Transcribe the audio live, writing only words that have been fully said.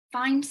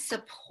find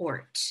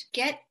support.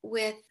 Get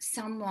with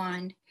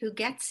someone who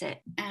gets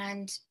it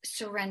and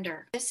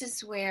surrender. This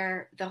is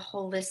where the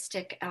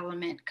holistic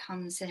element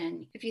comes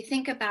in. If you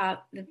think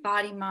about the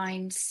body,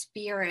 mind,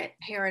 spirit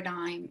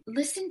paradigm,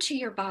 listen to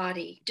your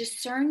body,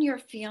 discern your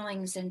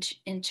feelings and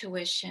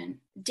intuition.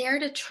 Dare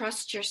to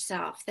trust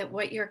yourself that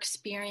what you're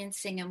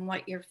experiencing and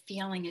what you're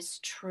feeling is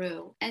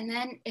true. And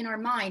then in our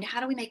mind,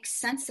 how do we make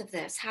sense of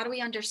this? How do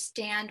we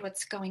understand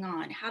what's going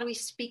on? How do we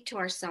speak to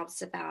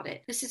ourselves about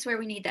it? This is where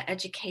we need the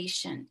education.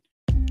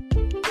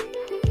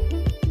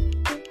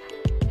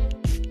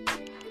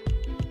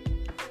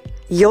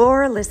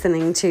 You're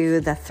listening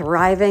to the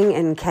Thriving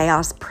in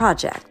Chaos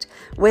Project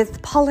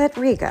with Paulette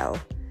Rigo,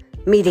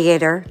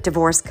 mediator,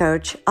 divorce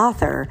coach,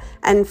 author,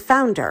 and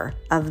founder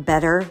of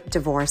Better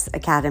Divorce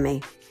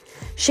Academy.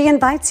 She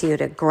invites you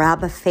to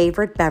grab a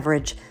favorite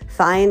beverage,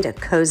 find a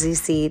cozy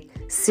seat,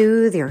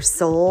 soothe your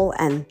soul,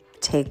 and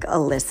take a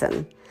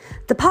listen.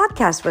 The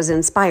podcast was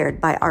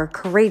inspired by our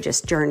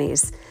courageous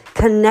journeys,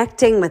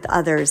 connecting with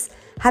others,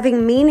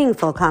 having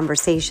meaningful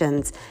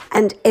conversations,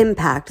 and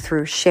impact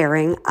through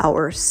sharing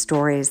our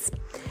stories.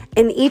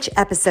 In each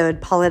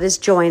episode, Paulette is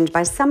joined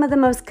by some of the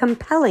most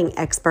compelling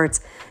experts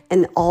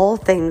in all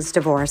things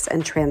divorce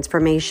and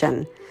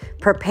transformation.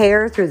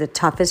 Prepare through the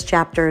toughest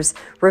chapters,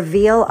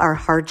 reveal our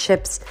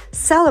hardships,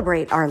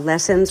 celebrate our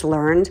lessons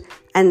learned,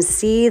 and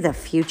see the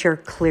future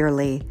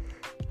clearly.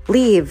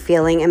 Leave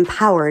feeling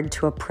empowered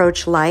to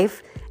approach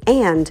life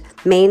and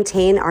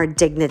maintain our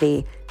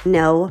dignity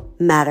no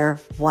matter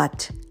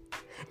what.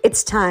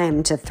 It's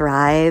time to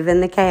thrive in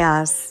the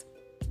chaos.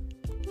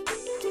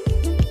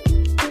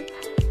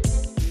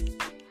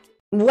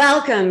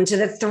 Welcome to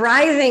the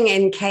Thriving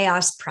in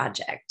Chaos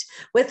Project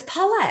with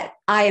Paulette.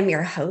 I am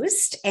your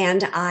host,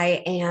 and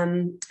I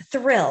am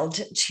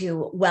thrilled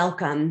to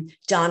welcome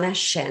Donna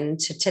Shin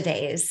to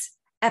today's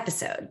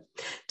episode.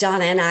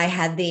 Donna and I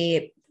had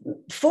the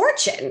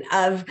fortune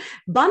of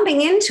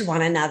bumping into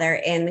one another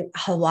in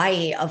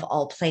Hawaii, of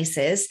all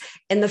places,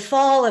 in the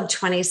fall of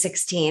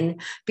 2016,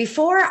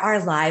 before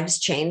our lives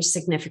changed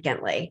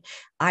significantly.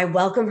 I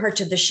welcome her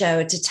to the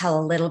show to tell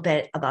a little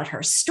bit about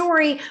her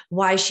story,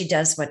 why she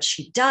does what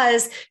she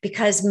does,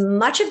 because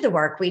much of the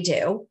work we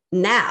do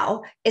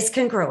now is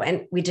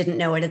congruent. We didn't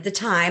know it at the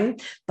time,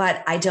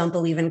 but I don't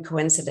believe in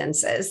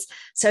coincidences.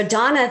 So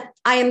Donna,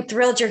 I am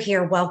thrilled you're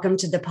here. Welcome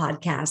to the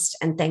podcast,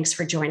 and thanks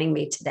for joining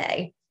me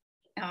today.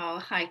 Oh,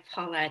 hi,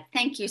 Paulette.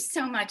 Thank you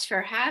so much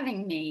for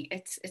having me.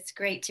 It's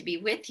great to be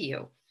with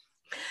you.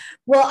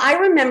 Well, I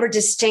remember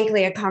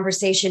distinctly a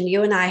conversation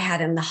you and I had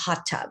in the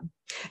hot tub.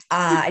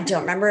 I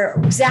don't remember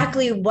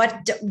exactly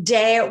what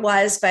day it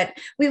was, but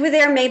we were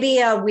there maybe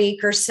a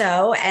week or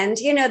so. And,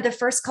 you know, the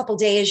first couple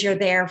of days you're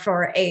there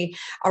for a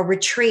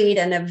retreat,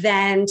 an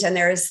event, and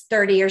there's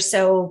 30 or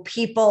so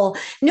people.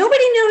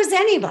 Nobody knows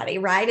anybody,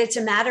 right? It's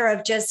a matter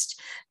of just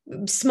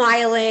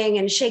smiling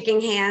and shaking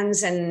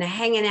hands and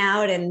hanging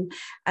out and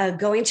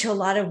going to a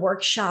lot of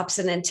workshops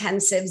and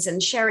intensives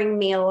and sharing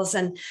meals.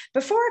 And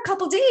before a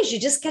couple of days, you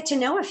just get to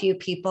know a few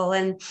people.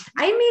 And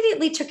I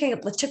immediately took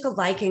a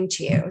liking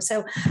to you.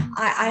 So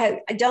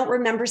I don't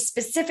remember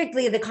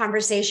specifically the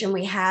conversation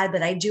we had,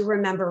 but I do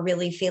remember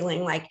really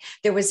feeling like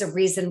there was a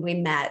reason we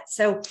met.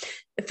 So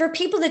for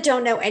people that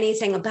don't know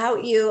anything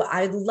about you,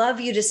 I'd love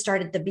you to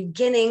start at the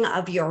beginning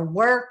of your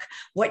work,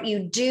 what you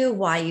do,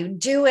 why you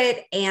do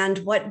it, and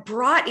what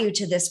brought you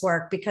to this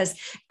work, because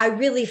I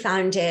really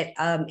found it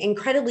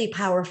incredibly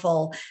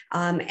powerful,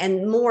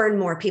 and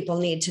more people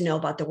need to know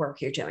about the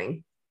work you're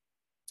doing.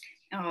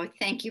 Oh,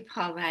 thank you,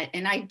 Paulette.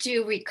 And I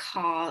do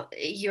recall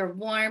your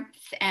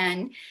warmth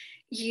and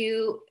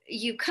you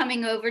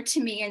coming over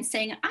to me and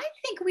saying, I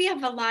think we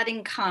have a lot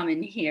in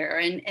common here.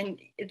 And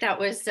that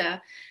was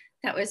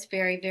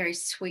very, very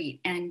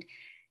sweet. And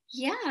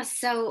yeah,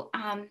 so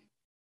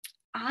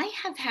I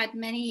have had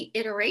many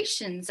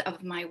iterations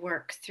of my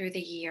work through the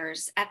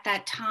years. At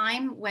that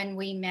time when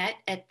we met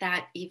at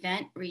that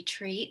event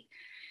retreat,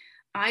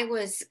 I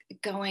was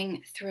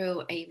going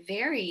through a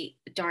very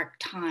dark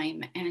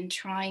time and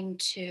trying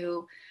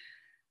to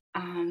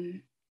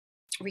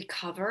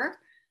recover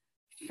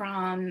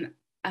from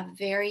a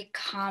very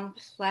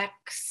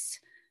complex,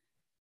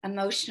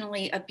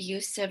 emotionally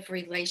abusive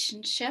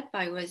relationship.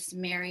 I was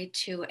married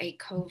to a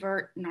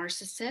covert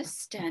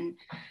narcissist, and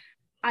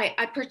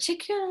I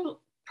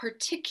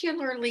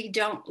particularly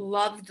don't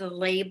love the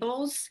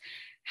labels.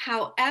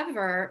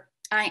 However,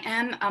 I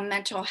am a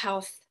mental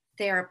health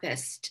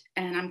therapist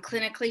and I'm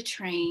clinically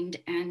trained.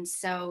 And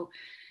so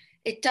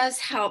it does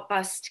help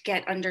us to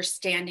get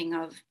understanding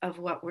of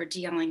what we're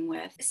dealing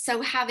with.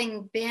 So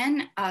having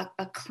been a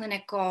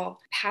clinical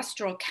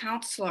pastoral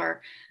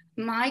counselor,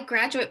 my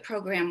graduate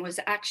program was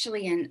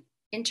actually an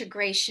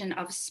integration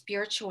of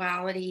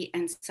spirituality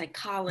and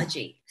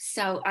psychology.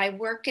 So I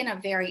work in a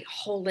very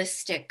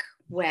holistic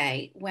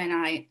way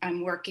when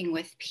I'm working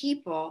with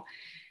people.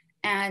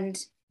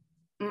 And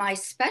my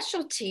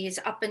specialties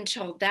up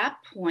until that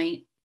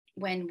point,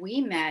 when we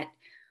met,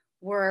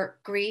 were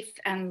grief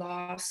and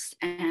loss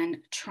and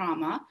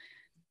trauma.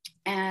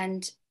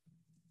 And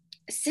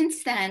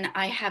since then,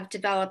 I have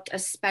developed a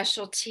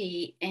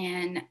specialty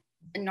in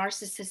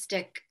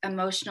narcissistic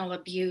emotional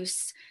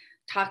abuse,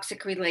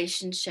 toxic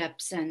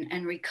relationships,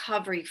 and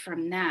recovery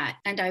from that.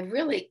 And I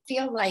really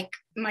feel like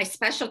my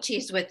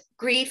specialties with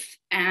grief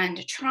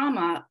and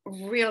trauma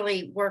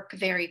really work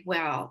very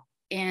well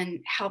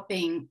in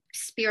helping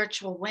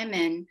spiritual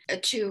women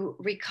to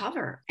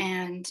recover.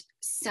 And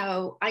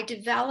so I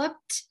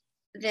developed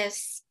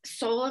this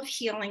Soul of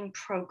Healing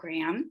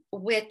program,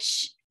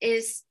 which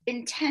is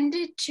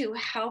intended to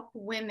help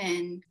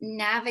women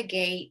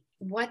navigate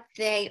what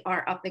they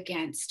are up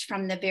against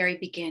from the very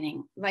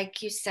beginning.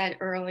 Like you said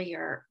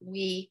earlier,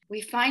 we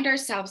find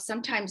ourselves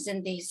sometimes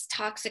in these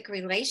toxic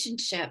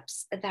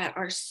relationships that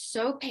are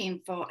so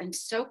painful and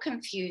so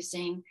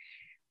confusing,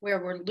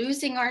 where we're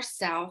losing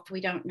ourselves. We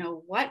don't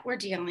know what we're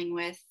dealing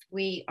with.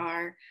 We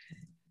are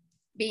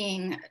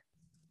being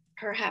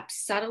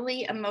perhaps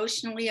subtly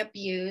emotionally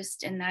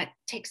abused, and that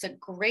takes a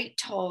great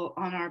toll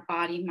on our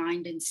body,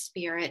 mind, and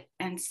spirit.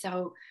 And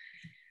so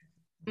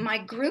my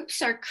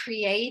groups are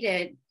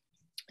created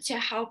to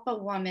help a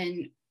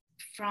woman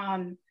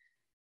from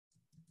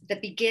the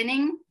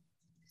beginning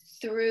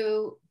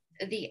through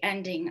the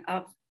ending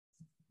of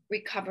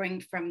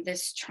recovering from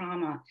this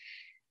trauma.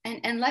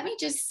 And let me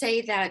just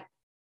say that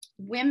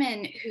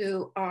women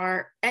who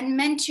are, and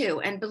men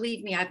too, and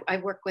believe me, I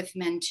work with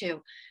men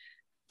too,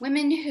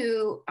 women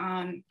who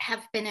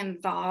have been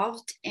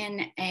involved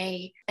in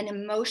an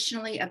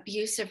emotionally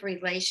abusive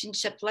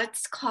relationship,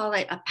 let's call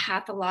it a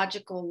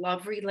pathological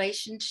love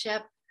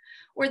relationship,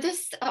 or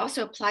this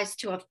also applies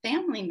to a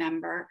family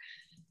member,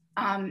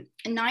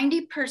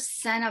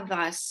 90% of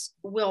us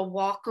will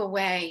walk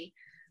away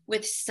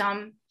with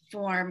some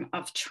form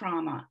of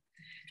trauma.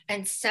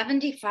 And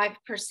 75%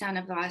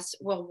 of us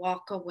will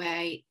walk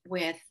away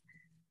with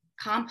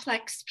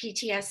complex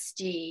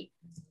PTSD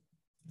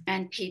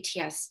and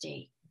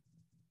PTSD.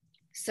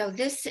 So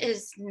this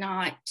is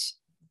not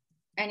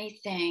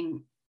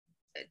anything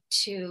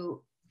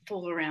to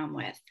fool around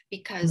with,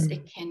 because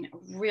it can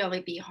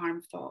really be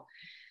harmful.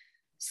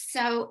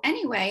 So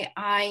anyway,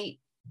 I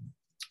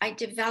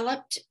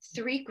developed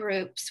 3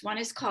 groups. One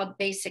is called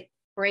Basic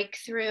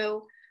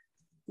Breakthrough.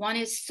 One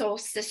is Soul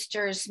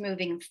Sisters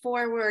Moving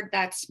Forward.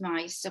 That's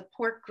my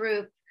support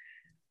group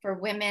for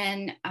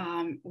women.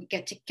 We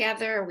get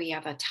together, we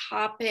have a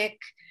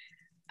topic.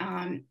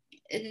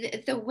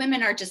 The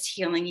women are just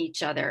healing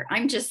each other.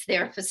 I'm just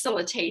there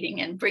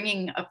facilitating and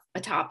bringing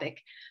a topic.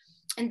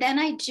 And then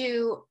I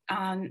do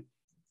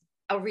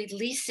a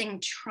releasing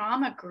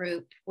trauma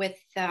group with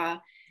the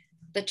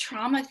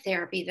trauma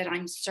therapy that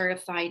I'm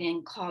certified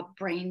in, called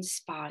Brain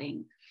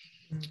Spotting.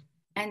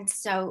 And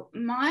so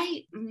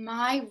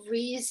my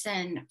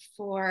reason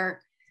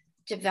for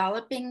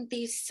developing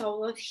these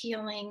Soul of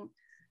Healing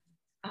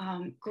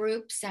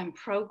groups and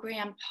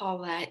program,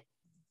 Paulette,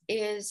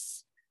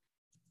 is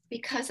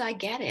because I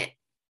get it.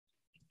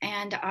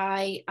 And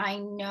I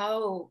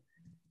know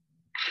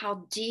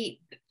how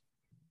deep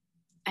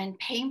and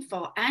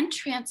painful and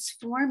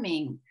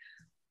transforming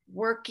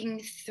working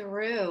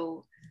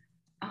through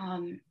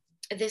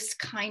this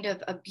kind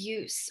of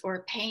abuse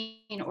or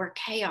pain or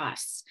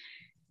chaos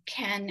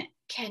can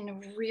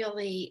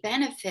really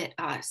benefit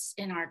us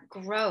in our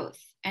growth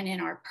and in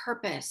our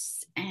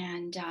purpose.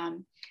 And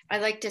I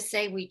like to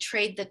say we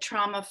trade the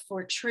trauma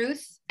for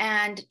truth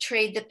and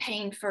trade the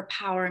pain for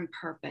power and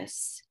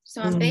purpose.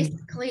 So I'm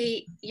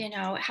basically,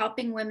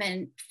 helping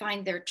women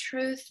find their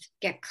truth,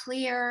 get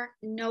clear,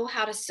 know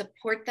how to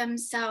support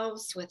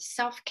themselves with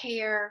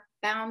self-care,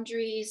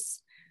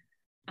 boundaries,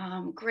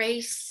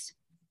 grace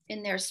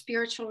in their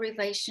spiritual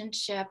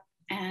relationship,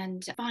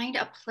 and find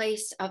a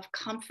place of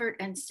comfort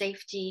and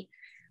safety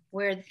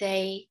where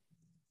they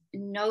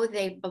know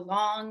they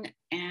belong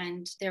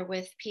and they're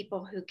with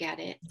people who get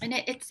it. And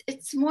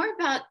it's more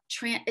about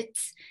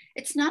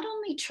it's not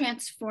only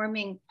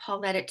transforming,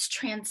 Paulette, it's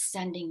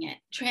transcending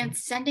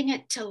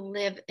it to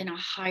live in a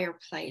higher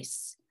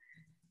place,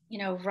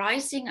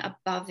 rising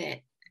above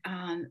it.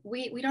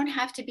 We don't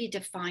have to be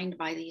defined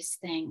by these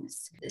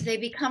things. They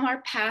become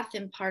our path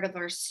and part of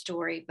our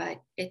story, but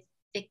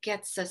it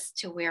gets us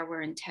to where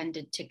we're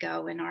intended to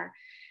go in our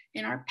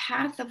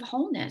path of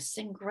wholeness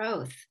and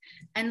growth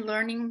and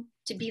learning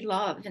to be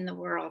loved in the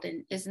world.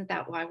 And isn't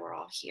that why we're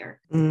all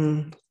here?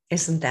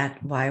 Isn't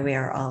that why we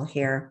are all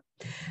here?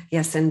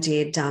 Yes,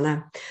 indeed,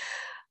 Donna.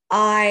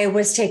 I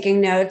was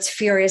taking notes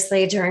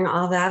furiously during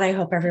all that. I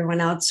hope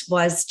everyone else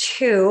was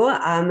too.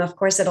 Of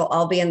course, it'll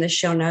all be in the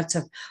show notes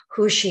of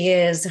who she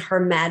is, her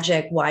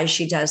magic, why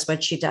she does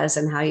what she does,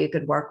 and how you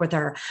could work with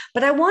her.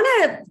 But I want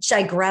to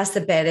digress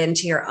a bit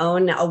into your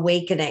own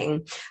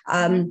awakening.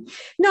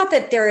 Not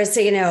that there is,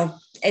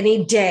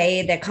 any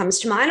day that comes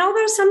to mind,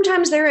 although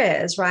sometimes there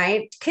is,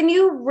 right? Can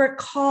you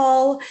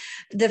recall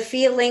the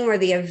feeling or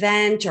the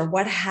event or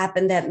what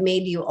happened that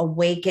made you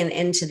awaken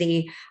into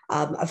the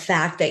a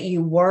fact that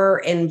you were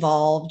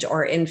involved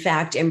or in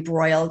fact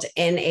embroiled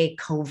in a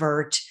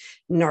covert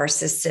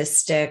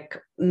narcissistic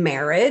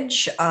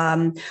marriage?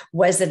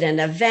 Was it an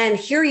event?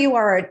 Here you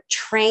are, a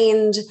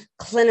trained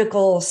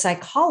clinical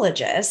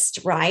psychologist,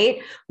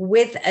 right?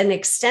 With an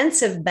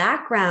extensive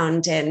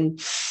background in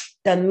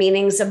the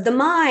meanings of the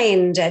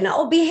mind and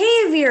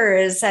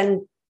behaviors.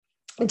 And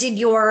did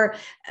your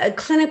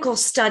clinical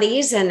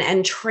studies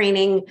and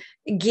training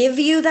give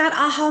you that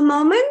aha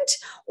moment?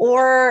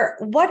 Or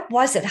what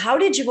was it? How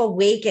did you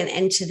awaken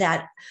into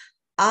that?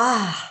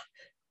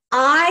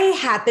 I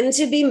happen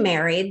to be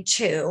married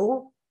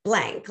to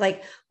blank.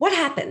 Like, what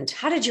happened?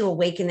 How did you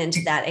awaken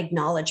into that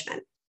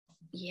acknowledgement?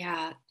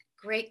 Yeah,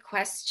 great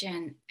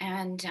question.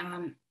 And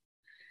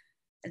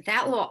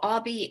that will all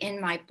be in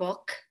my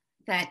book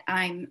that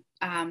I'm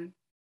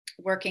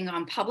working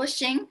on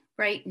publishing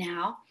right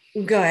now.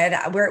 Good.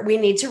 We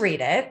need to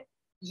read it.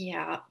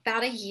 Yeah,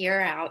 about a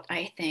year out,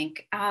 I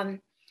think.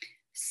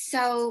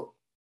 So,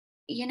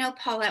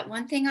 Paulette,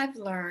 one thing I've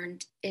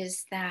learned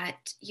is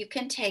that you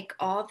can take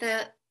all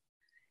the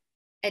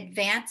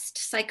advanced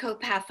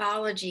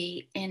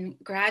psychopathology in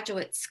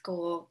graduate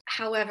school.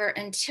 However,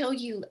 until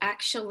you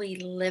actually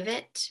live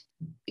it,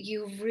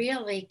 you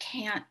really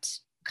can't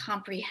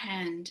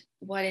comprehend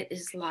what it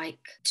is like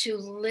to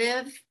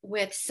live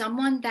with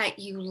someone that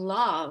you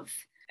love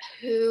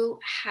who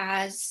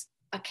has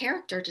a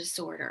character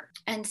disorder.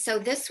 And so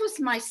this was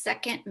my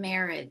second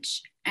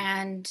marriage.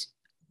 And,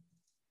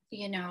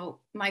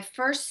 my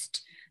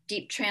first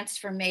deep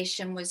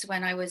transformation was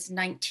when I was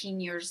 19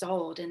 years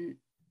old. And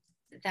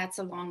that's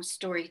a long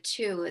story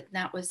too.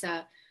 That was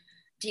a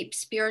deep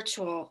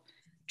spiritual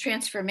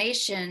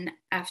transformation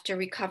after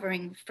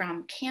recovering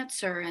from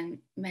cancer and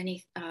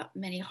many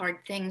hard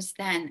things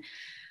then.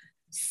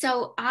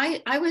 So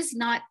I was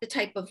not the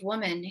type of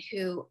woman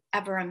who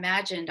ever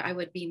imagined I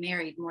would be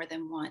married more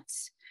than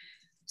once.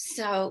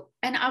 So,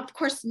 and of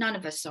course, none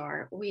of us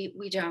are.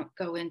 We don't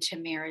go into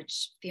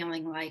marriage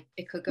feeling like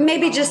it could go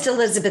Maybe wrong. just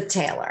Elizabeth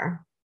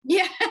Taylor.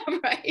 Yeah,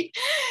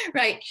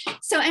 right.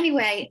 So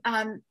anyway,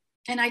 and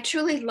I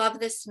truly love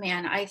this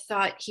man. I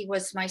thought he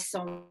was my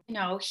soul.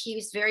 He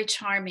was very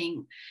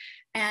charming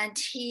and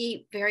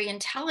he very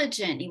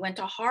intelligent. He went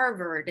to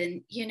Harvard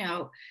and,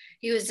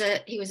 he was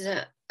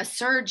a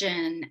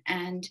surgeon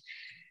and,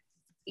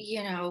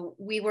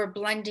 we were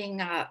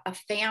blending a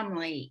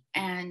family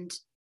and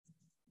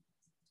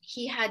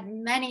he had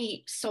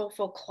many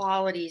soulful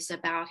qualities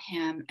about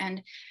him.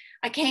 And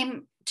I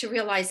came to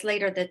realize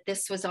later that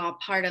this was all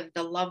part of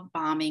the love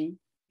bombing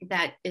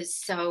that is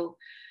so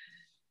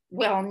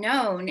well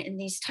known in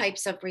these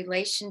types of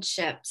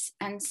relationships.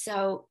 And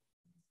so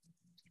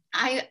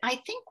I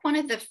think one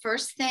of the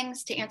first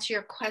things, to answer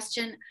your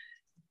question,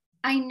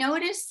 I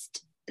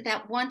noticed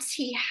that once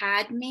he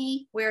had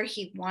me where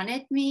he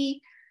wanted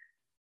me,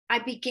 I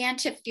began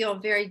to feel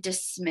very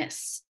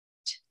dismissed.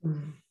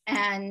 Mm.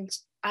 And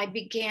I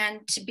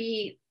began to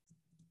be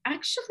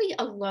actually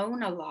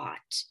alone a lot.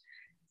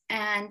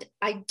 And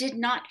I did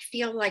not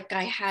feel like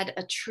I had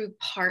a true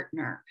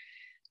partner.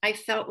 I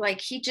felt like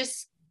he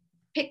just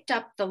picked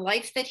up the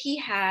life that he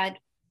had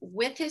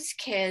with his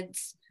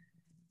kids,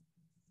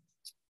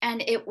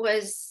 and it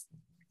was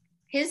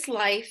his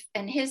life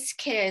and his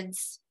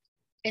kids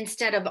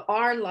instead of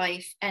our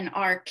life and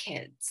our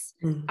kids.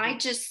 Mm-hmm. I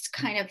just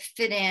kind of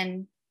fit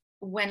in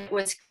when it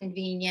was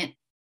convenient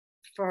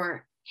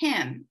for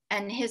him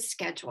and his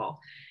schedule.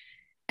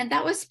 And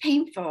that was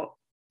painful.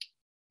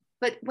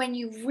 But when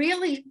you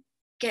really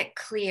get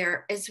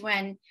clear is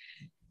when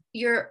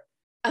you're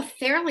a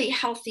fairly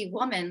healthy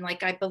woman,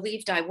 like I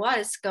believed I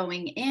was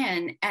going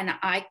in, and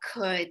I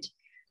could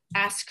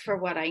ask for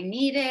what I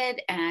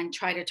needed and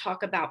try to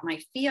talk about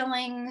my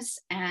feelings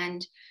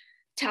and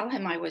tell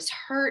him I was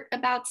hurt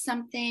about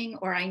something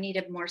or I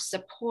needed more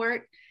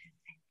support.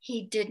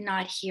 He did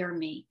not hear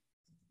me.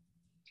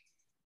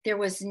 There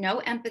was no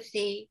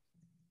empathy.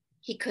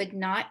 He could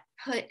not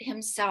put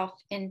himself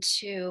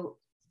into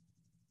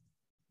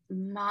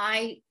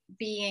my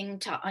being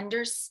to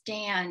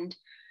understand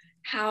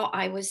how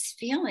I was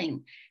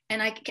feeling.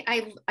 And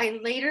I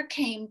later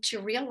came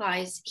to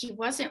realize he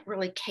wasn't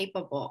really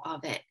capable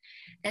of it.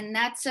 And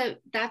that's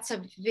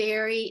a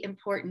very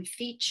important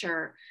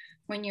feature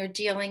when you're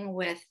dealing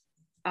with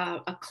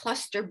a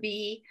cluster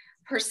B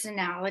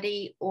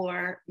personality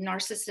or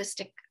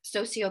narcissistic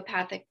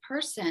sociopathic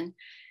person.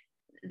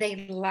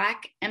 They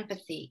lack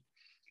empathy.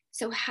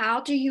 So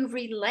how do you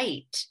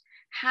relate?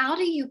 How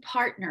do you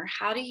partner?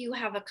 How do you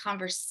have a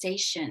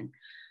conversation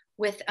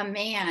with a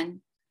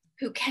man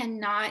who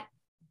cannot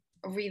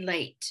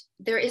relate?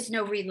 There is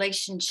no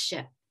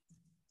relationship.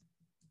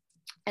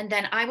 And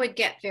then I would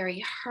get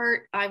very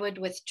hurt. I would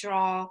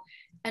withdraw.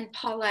 And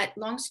Paulette,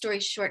 long story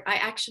short, I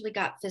actually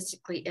got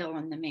physically ill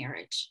in the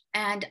marriage.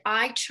 And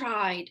I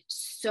tried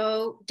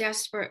so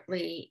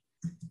desperately,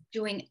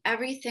 doing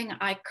everything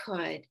I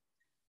could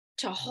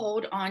to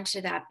hold on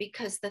to that,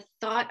 because the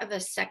thought of a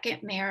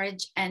second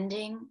marriage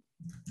ending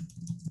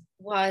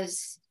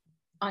was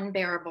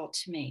unbearable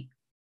to me.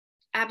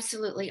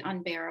 Absolutely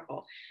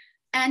unbearable.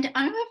 And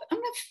I'm a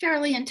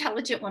fairly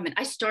intelligent woman.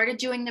 I started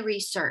doing the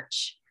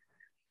research.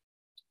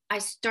 I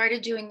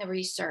started doing the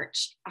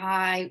research.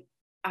 I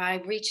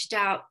reached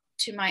out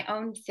to my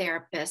own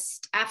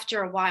therapist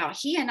after a while.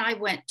 He and I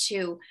went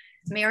to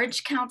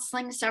marriage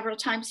counseling several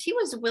times. He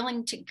was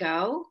willing to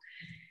go.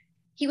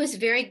 He was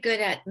very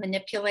good at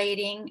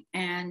manipulating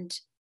and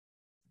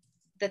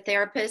the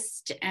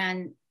therapist,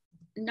 and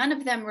none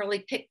of them really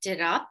picked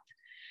it up,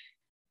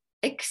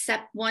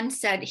 except one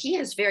said he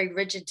has very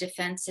rigid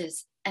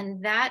defenses.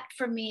 And that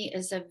for me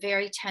is a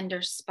very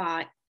tender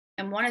spot.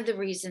 And one of the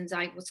reasons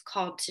I was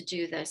called to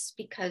do this,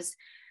 because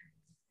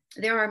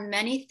there are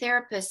many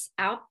therapists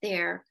out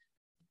there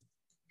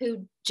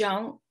who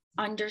don't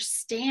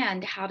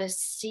understand how to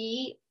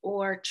see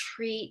or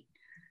treat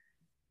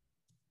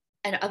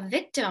a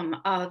victim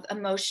of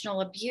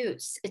emotional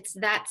abuse. It's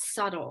that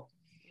subtle.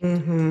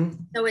 Mm-hmm.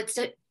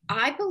 So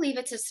I believe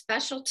it's a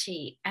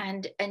specialty,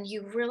 and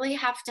you really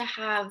have to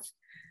have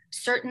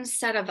certain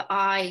set of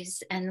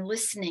eyes and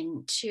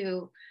listening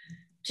to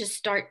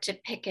start to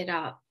pick it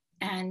up.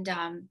 And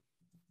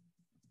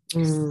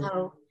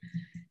so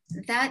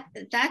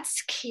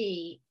that's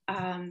key.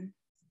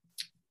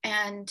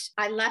 And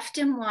I left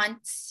him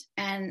once,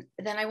 and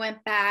then I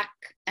went back.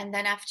 And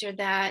then after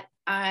that,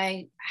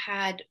 I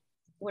had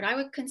what I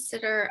would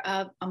consider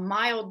a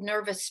mild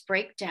nervous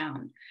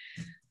breakdown.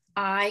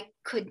 I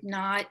could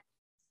not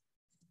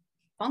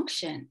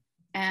function,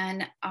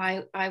 and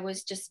I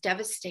was just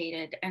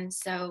devastated. And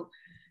so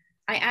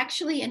I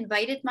actually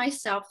invited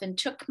myself and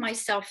took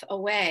myself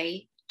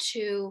away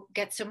to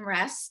get some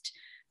rest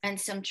and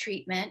some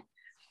treatment.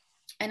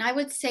 And I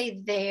would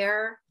say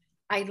there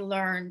I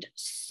learned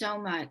so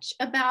much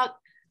about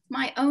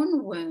my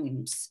own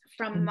wounds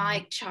from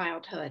my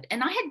childhood.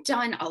 And I had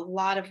done a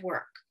lot of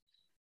work.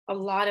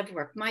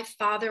 My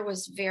father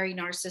was very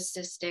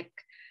narcissistic.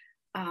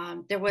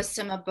 There was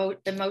some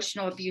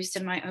emotional abuse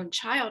in my own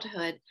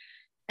childhood.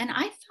 And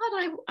I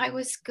thought I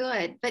was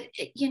good. But,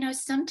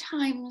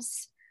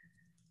 sometimes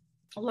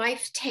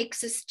life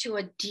takes us to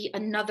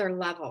another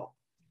level.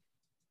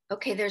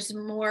 Okay, there's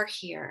more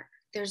here.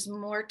 There's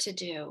more to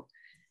do.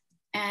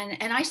 And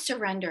I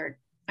surrendered.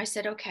 I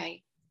said,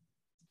 okay.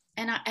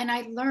 And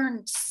I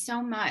learned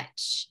so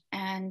much.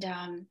 And,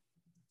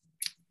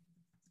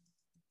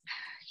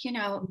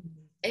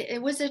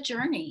 it was a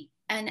journey.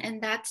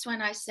 And that's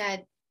when I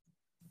said,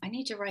 I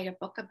need to write a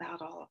book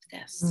about all of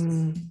this.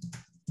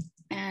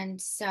 And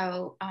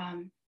so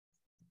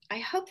I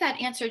hope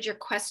that answered your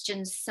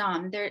question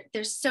some.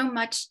 There's so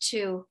much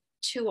to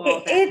all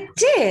that. It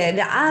did.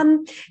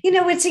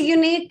 It's a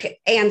unique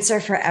answer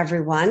for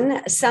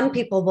everyone. Some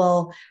people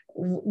will,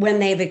 when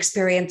they've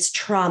experienced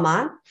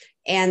trauma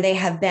and they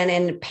have been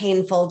in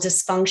painful,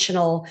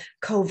 dysfunctional,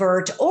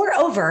 covert or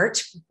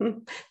overt,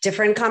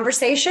 different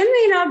conversation,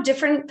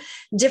 different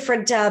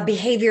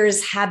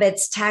behaviors,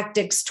 habits,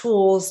 tactics,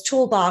 tools,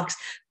 toolbox.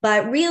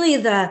 But really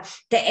the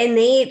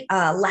innate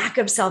lack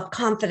of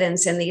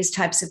self-confidence in these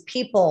types of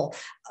people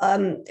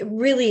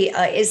really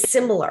is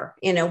similar,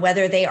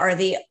 whether they are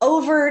the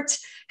overt,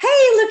 hey,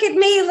 look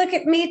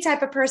at me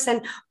type of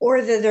person,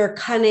 or they're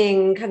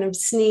cunning, kind of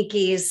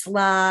sneaky,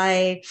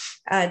 sly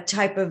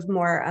type of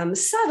more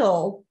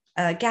subtle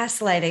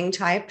gaslighting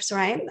types,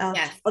 right?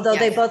 Yes, although yes.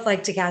 They both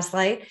like to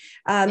gaslight.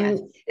 Yes.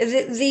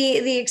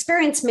 The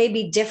experience may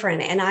be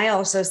different. And I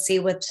also see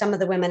with some of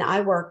the women I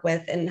work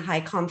with in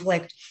high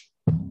conflict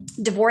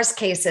divorce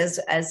cases,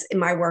 as in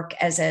my work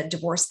as a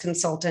divorce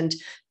consultant,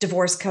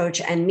 divorce coach,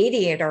 and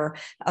mediator,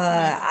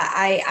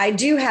 I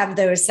do have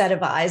those set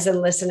of eyes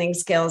and listening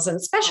skills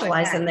and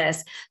specialize in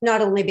this,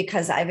 not only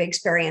because I've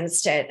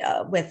experienced it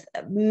with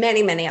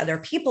many, many other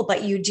people,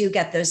 but you do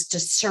get those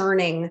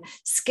discerning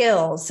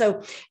skills.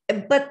 So,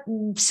 but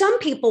some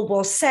people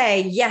will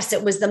say, yes,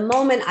 it was the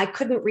moment I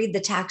couldn't read the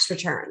tax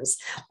returns,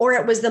 or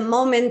it was the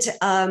moment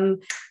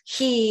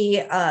he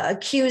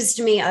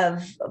accused me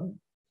of,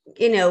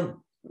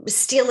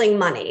 stealing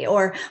money,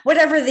 or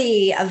whatever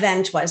the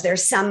event was.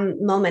 There's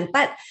some moment,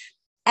 but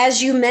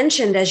as you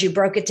mentioned, as you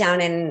broke it down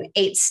in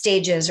 8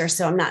 stages or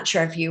so, I'm not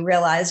sure if you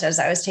realized as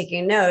I was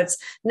taking notes.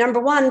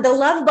 Number 1, the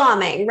love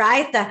bombing,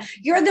 right?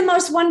 You're the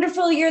most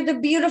wonderful, you're the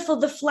beautiful,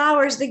 the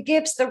flowers, the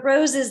gifts, the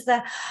roses,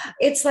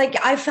 it's like,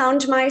 I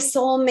found my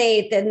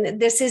soulmate, and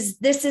this is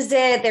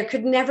it. There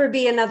could never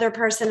be another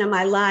person in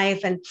my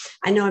life. And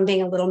I know I'm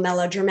being a little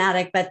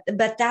melodramatic, but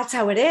that's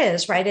how it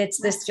is, right?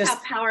 That's how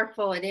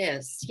powerful it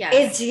is.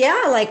 Yes.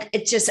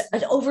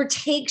 It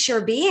overtakes your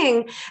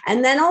being.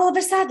 And then all of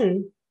a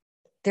sudden,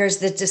 there's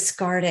the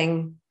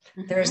discarding.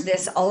 Mm-hmm.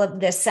 There's all of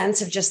this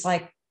sense of just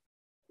like,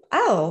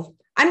 oh,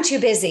 I'm too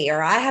busy,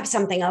 or I have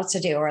something else to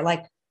do, or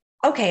like,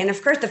 okay. And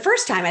of course, the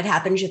first time it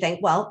happens, you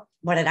think, well,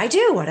 what did I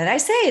do? What did I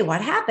say?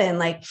 What happened?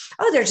 Like,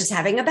 oh, they're just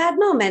having a bad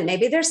moment.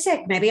 Maybe they're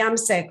sick. Maybe I'm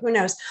sick. Who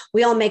knows?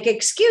 We all make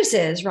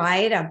excuses,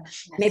 right?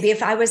 Yes. Maybe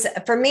if I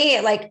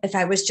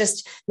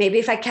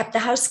kept the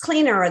house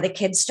cleaner, or the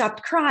kids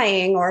stopped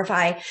crying, or if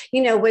I,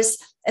 was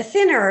a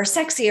thinner or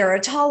sexier or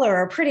taller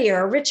or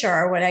prettier or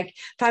richer, or if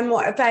I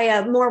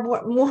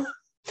more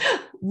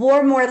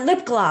wore more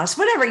lip gloss,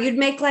 whatever. You'd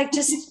make like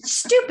just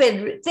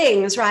stupid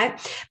things, right?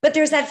 But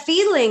there's that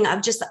feeling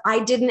of just, I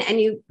didn't, and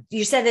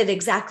you said it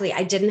exactly.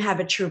 I didn't have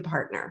a true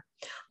partner.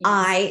 Yes.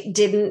 I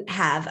didn't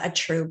have a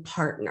true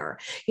partner.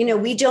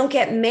 We don't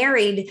get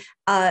married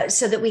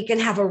so that we can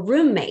have a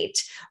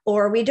roommate,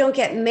 or we don't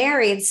get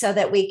married so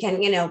that we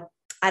can,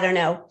 I don't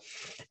know,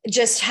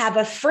 just have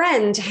a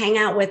friend to hang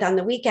out with on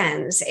the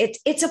weekends.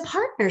 It's a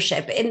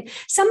partnership. And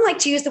some like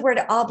to use the word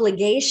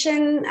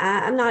obligation.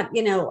 I'm not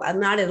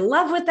in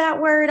love with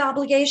that word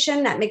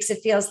obligation. That makes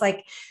it feels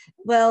like,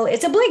 well,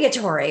 it's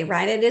obligatory,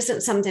 right? It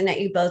isn't something that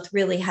you both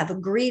really have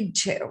agreed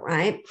to,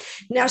 right?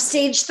 Now,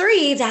 stage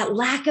 3, that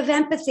lack of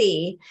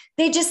empathy,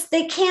 they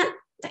can't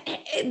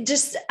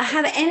just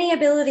have any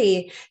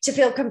ability to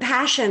feel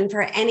compassion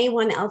for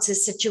anyone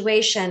else's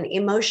situation,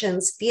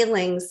 emotions,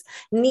 feelings,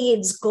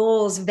 needs,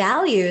 goals,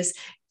 values.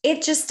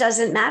 It just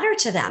doesn't matter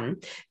to them.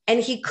 And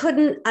he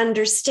couldn't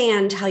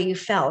understand how you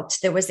felt.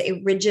 There was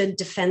a rigid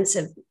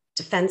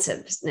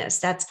defensiveness.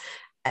 That's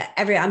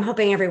I'm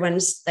hoping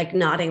everyone's like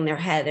nodding their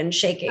head and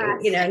shaking,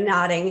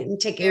 nodding and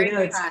taking very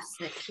notes.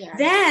 Classic, yes.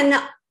 Then,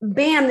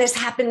 bam, this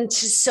happened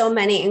to so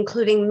many,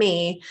 including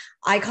me.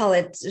 I call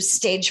it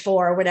stage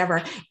 4 or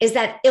whatever, is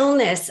that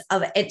illness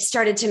of it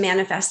started to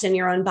manifest in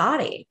your own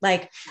body.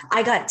 Like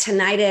I got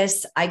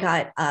tinnitus, I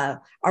got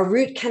a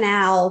root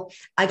canal,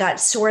 I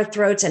got sore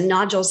throats and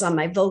nodules on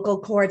my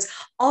vocal cords,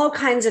 all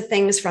kinds of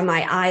things from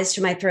my eyes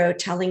to my throat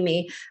telling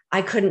me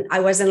I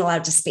wasn't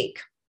allowed to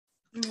speak.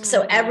 Mm.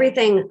 So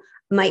everything,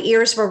 my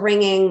ears were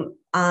ringing,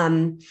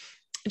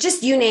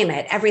 just you name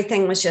it.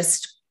 Everything was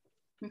just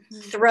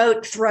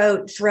throat,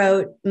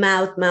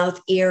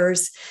 mouth,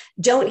 ears.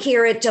 Don't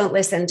hear it, don't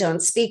listen,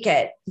 don't speak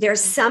it. There's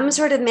some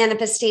sort of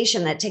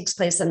manifestation that takes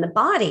place in the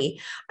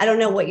body. I don't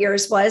know what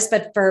yours was,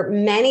 but for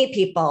many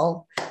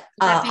people,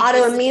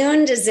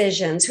 autoimmune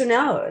decisions, who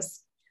knows?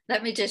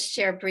 Let me just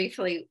share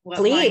briefly what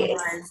Please.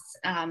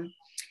 Mine was.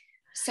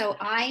 So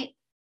I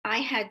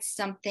had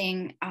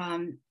something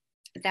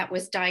that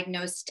was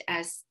diagnosed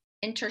as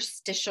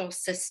interstitial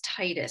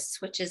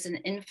cystitis, which is an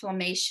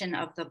inflammation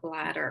of the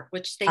bladder,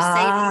 which they say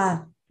is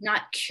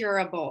not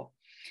curable.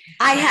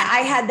 I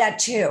had that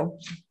too.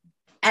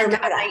 I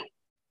remember that.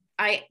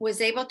 I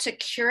was able to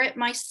cure it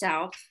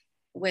myself,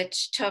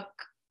 which took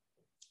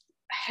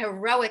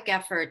heroic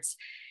efforts.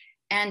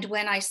 And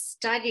when I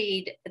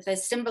studied the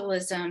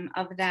symbolism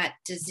of that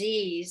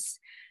disease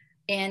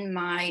in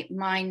my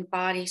mind,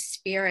 body,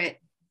 spirit,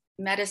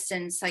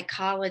 medicine,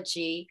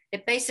 psychology,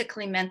 it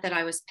basically meant that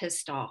I was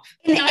pissed off.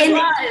 And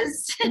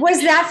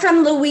was that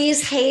from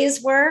Louise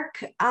Hay's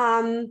work?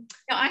 I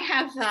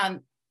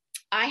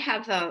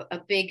have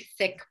a big,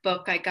 thick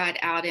book I got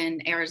out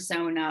in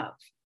Arizona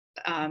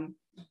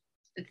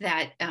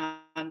that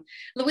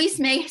Louise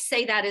may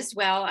say that as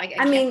well. I mean,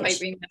 can't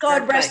quite remember,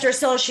 God rest her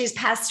soul, she's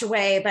passed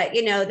away, but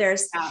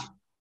there's... But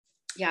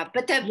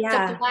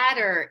the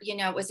bladder,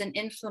 was an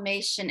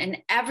inflammation, and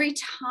every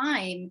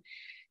time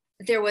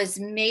there was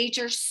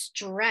major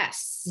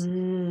stress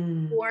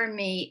for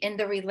me in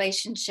the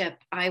relationship,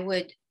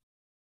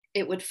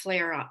 it would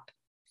flare up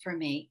for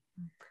me.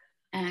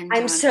 And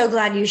I'm so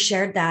glad you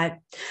shared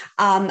that.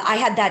 I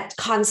had that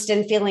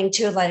constant feeling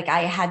too, like I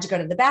had to go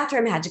to the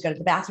bathroom.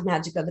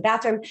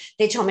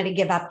 They told me to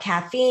give up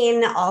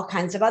caffeine, all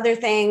kinds of other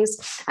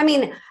things. I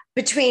mean,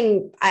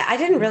 I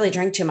didn't really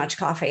drink too much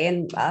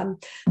coffee,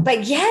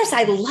 but yes,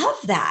 I love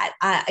that.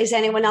 Is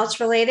anyone else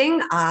relating?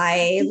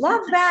 I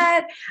love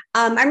that.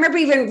 I remember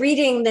even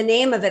reading the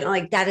name of it,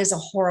 like that is a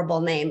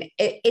horrible name.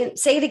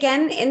 Say it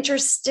again.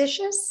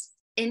 Interstitial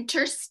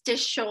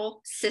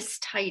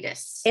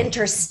cystitis.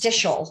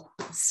 Interstitial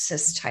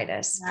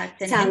cystitis.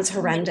 Sounds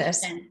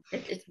horrendous.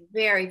 It's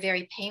very,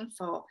 very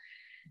painful.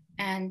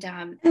 And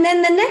then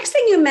the next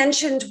thing you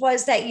mentioned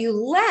was that you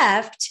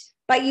left,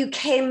 but you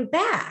came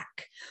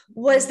back.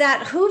 Was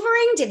that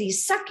hoovering? Did he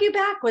suck you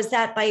back? Was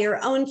that by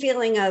your own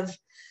feeling of,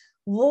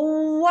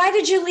 why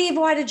did you leave?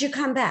 Why did you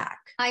come back?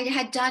 I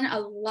had done a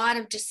lot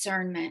of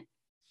discernment,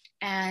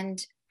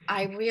 and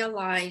I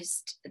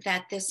realized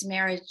that this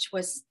marriage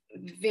was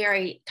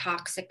very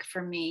toxic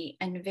for me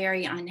and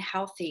very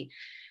unhealthy.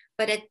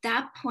 But at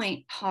that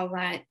point,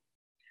 Paulette,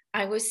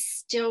 I was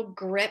still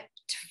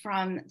gripped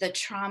from the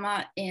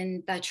trauma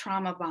in the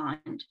trauma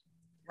bond.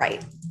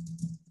 Right.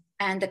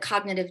 And the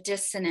cognitive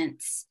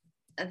dissonance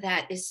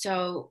that is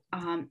so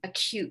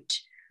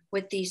acute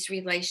with these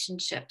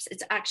relationships.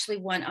 It's actually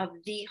one of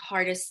the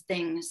hardest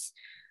things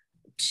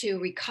to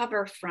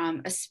recover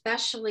from,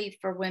 especially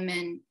for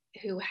women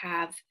who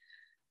have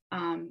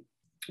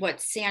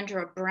what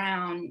Sandra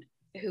Brown,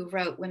 who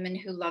wrote Women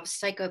Who Love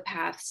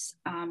Psychopaths,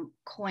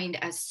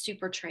 coined as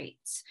super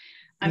traits.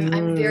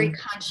 I'm very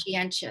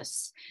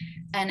conscientious.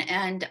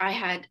 And I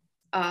had,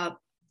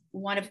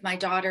 one of my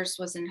daughters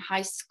was in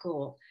high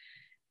school,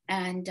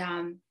 and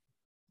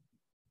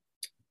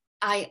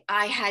I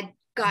had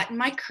gotten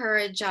my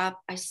courage up.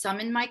 I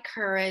summoned my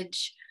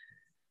courage.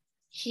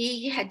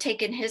 He had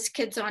taken his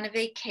kids on a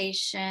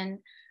vacation.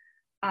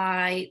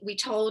 We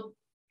told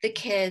the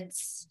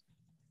kids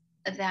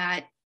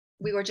that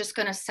we were just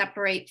going to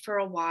separate for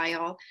a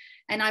while.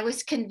 And I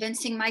was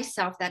convincing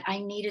myself that I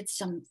needed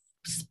some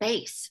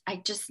space.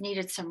 I just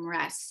needed some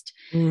rest.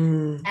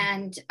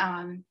 And,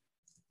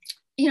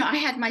 I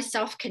had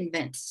myself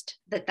convinced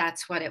that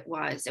that's what it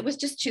was. It was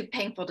just too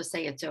painful to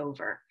say it's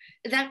over.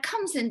 That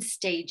comes in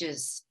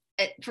stages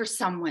for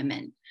some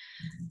women.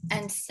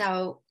 And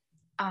so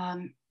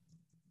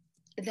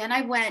then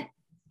I went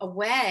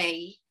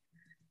away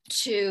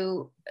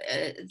to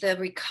the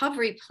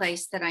recovery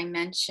place that I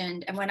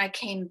mentioned. And when I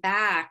came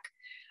back,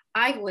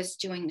 I was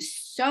doing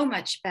so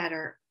much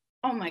better.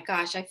 Oh my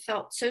gosh, I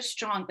felt so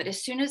strong. But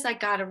as soon as I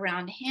got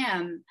around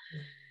him,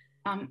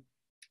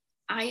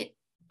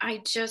 I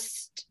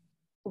just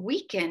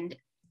weakened.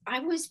 I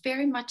was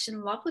very much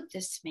in love with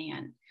this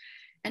man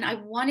and I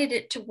wanted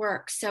it to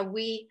work. So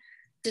we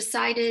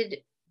decided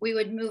we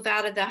would move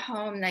out of the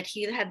home that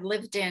he had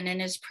lived in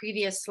his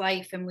previous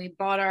life. And we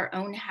bought our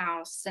own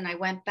house and I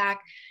went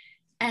back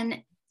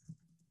and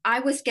I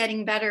was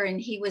getting better and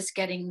he was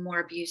getting more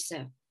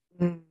abusive.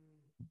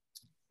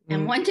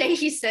 And one day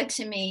he said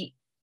to me,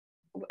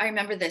 I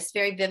remember this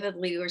very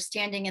vividly. We were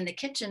standing in the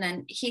kitchen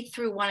and he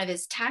threw one of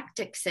his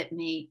tactics at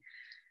me.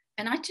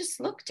 And I just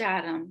looked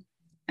at him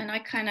and I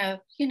kind of,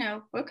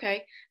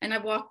 okay. And I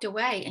walked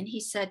away and he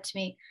said to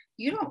me,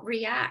 you don't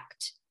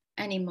react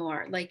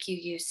anymore like you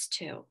used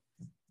to.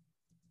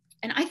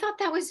 And I thought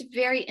that was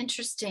very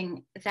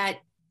interesting that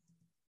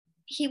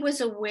he was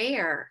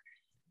aware.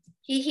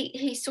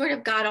 He sort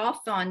of got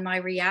off on my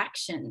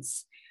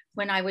reactions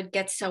when I would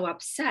get so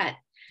upset.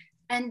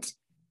 And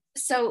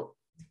so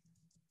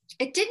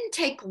it didn't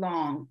take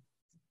long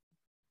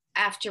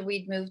after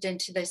we'd moved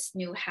into this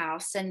new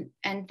house. And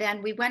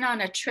then we went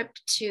on a trip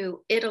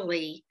to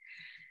Italy.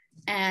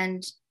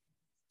 And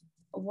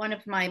one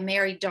of my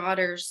married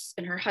daughters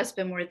and her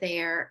husband were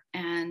there.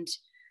 And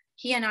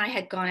he and I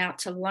had gone out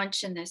to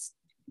lunch in this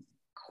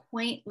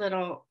quaint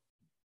little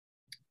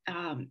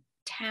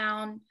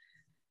town.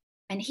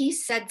 And he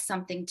said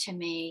something to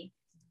me.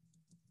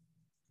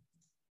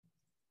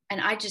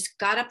 And I just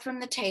got up from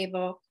the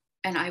table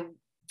and I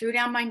threw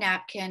down my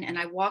napkin and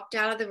I walked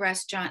out of the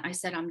restaurant. I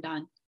said, I'm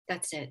done.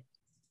 That's it.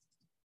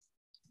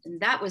 And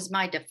that was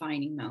my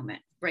defining moment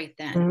right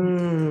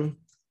then.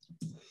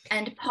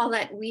 And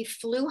Paulette, we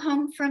flew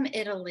home from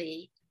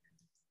Italy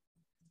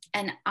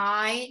and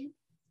I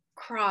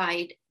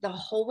cried the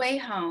whole way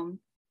home.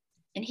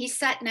 And he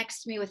sat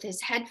next to me with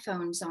his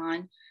headphones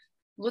on,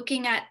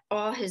 looking at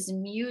all his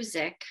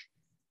music,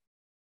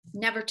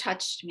 never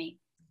touched me.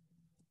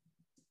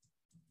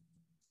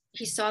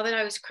 He saw that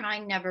I was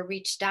crying, never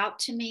reached out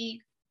to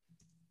me,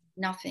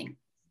 nothing.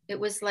 It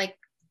was like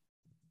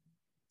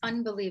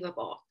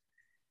unbelievable.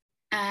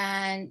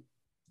 And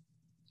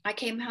I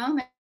came home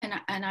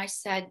and I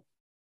said,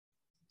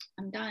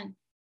 I'm done.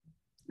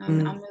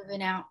 I'm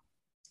moving out.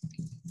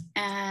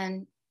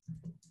 And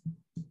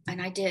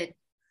I did.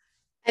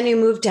 And you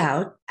moved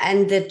out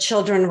and the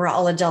children were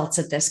all adults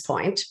at this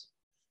point.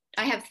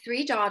 I have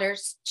 3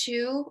 daughters,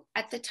 2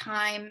 at the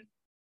time.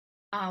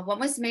 One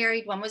was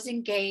married, one was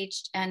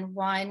engaged, and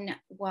one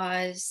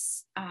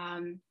was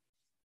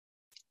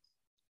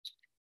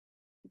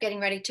getting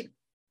ready to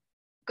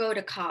go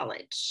to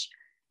college.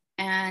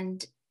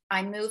 And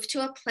I moved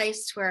to a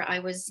place where I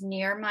was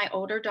near my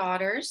older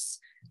daughters.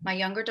 My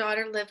younger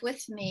daughter lived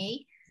with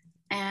me,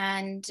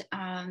 and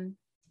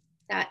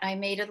that I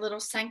made a little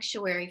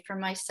sanctuary for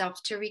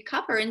myself to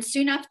recover. And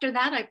soon after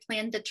that, I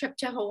planned the trip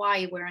to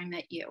Hawaii where I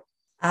met you.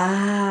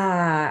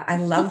 I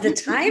love the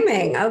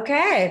timing.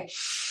 Okay.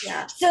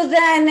 Yeah. So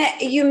then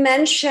you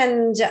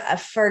mentioned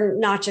for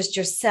not just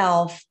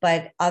yourself,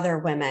 but other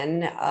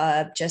women,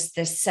 just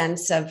this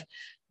sense of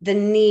the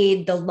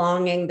need, the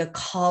longing, the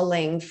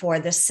calling for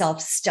the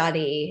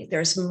self-study.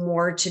 There's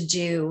more to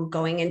do,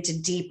 going into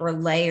deeper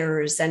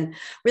layers and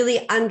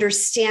really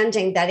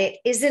understanding that it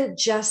isn't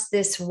just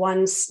this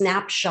one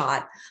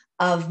snapshot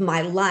of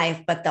my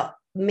life, but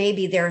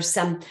maybe there's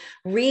some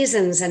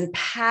reasons and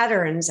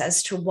patterns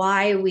as to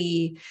why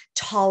we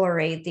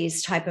tolerate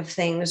these type of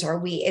things, or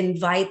we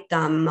invite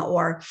them,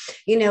 or,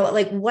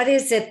 like, what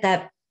is it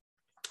that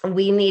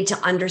we need to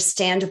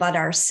understand about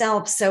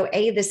ourselves? So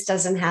A, this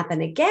doesn't happen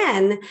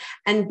again,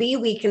 and B,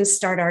 we can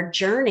start our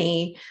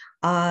journey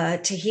to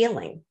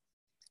healing.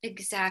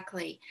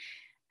 Exactly.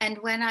 And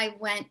when I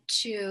went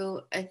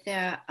to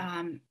the,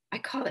 I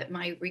call it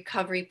my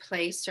recovery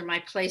place or my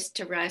place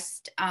to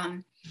rest,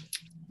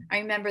 I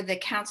remember the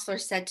counselor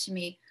said to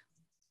me,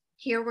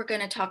 here we're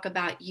going to talk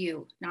about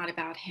you, not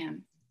about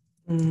him.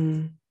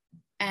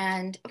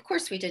 And of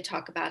course we did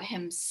talk about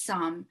him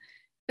some,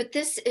 but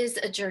this is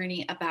a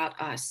journey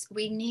about us.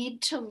 We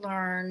need to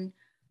learn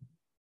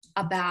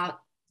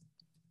about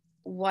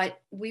what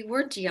we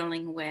were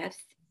dealing with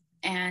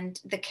and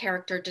the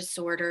character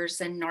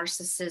disorders and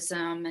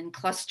narcissism and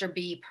cluster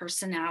B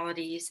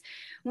personalities.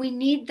 We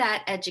need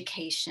that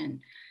education.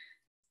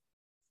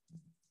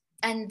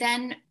 And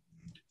then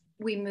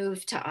we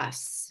move to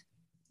us.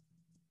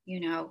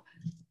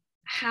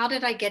 How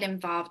did I get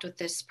involved with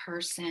this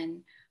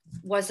person?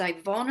 Was I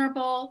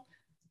vulnerable?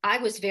 I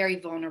was very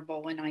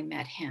vulnerable when I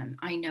met him.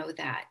 I know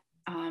that.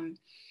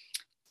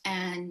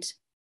 And,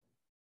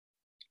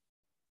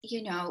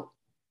 you know,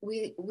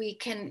 we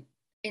can,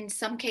 in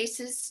some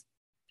cases,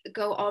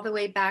 go all the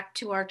way back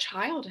to our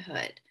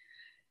childhood.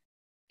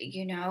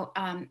 You know,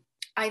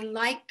 I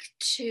like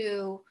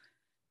to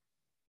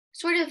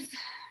sort of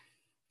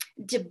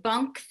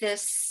debunk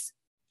this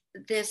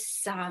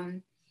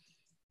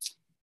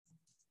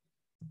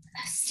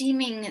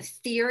seeming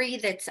theory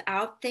that's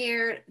out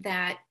there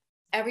that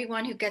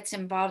everyone who gets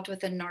involved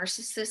with a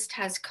narcissist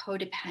has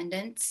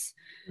codependence.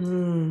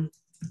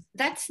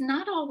 That's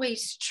not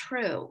always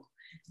true.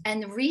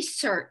 And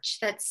research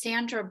that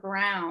Sandra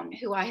Brown,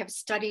 who I have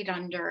studied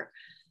under,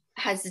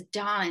 has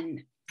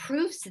done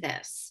proves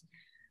this.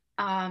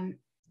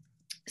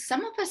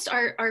 Some of us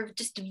are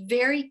just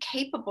very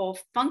capable,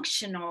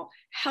 functional,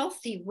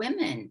 healthy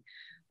women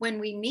when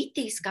we meet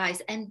these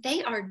guys, and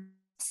they are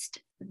just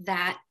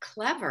that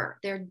clever.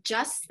 They're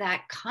just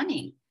that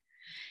cunning.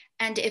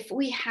 And if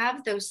we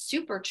have those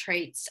super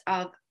traits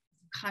of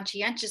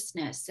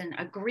conscientiousness and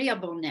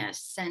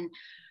agreeableness, and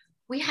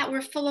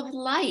we're full of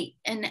light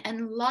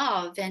and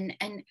love, and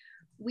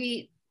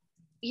we,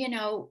 you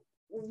know,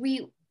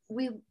 we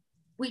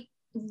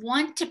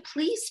want to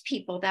please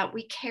people that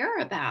we care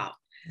about.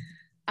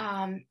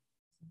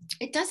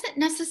 It doesn't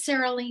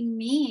necessarily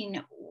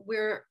mean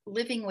we're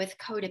living with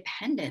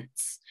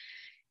codependence.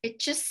 It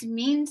just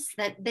means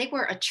that they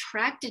were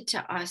attracted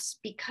to us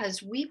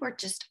because we were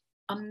just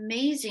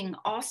amazing,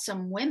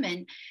 awesome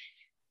women.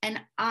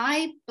 And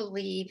I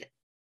believe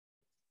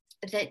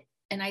that,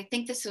 and I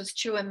think this was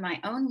true in my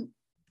own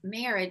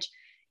marriage,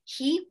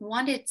 he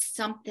wanted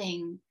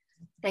something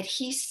that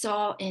he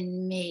saw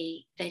in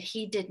me that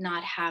he did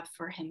not have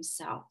for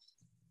himself.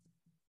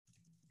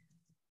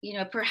 You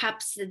know,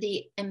 perhaps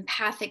the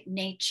empathic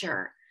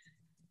nature,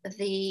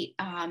 the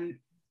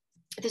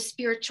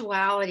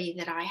spirituality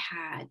that I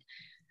had,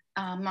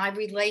 my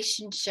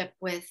relationship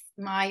with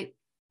my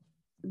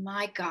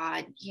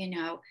God, you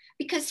know,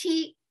 because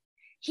he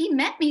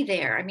met me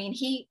there. I mean,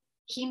 he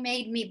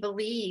made me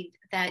believe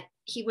that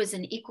he was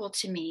an equal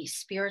to me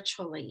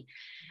spiritually,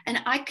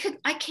 and I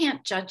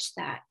can't judge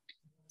that.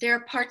 There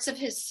are parts of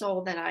his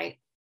soul that I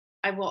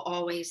will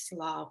always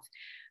love.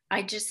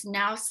 I just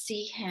now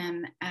see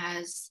him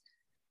as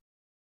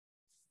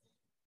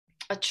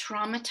a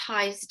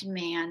traumatized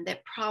man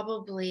that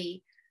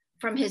probably,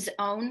 from his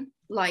own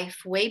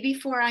life, way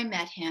before I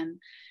met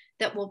him,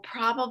 that will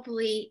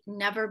probably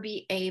never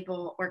be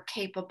able or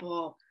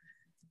capable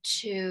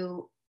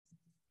to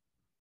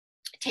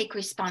take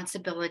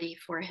responsibility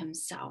for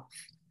himself.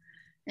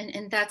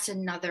 And that's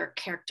another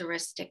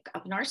characteristic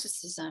of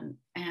narcissism.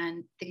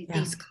 And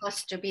these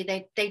cluster B,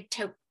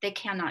 they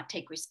cannot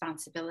take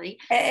responsibility.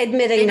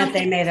 Admitting that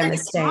they made a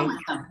mistake.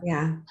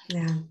 Yeah.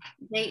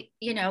 They,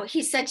 you know,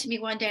 he said to me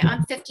one day,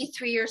 I'm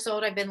 53 years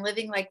old. I've been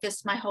living like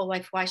this my whole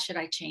life. Why should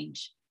I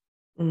change?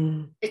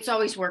 It's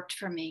always worked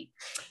for me.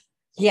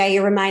 Yeah,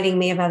 you're reminding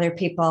me of other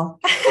people.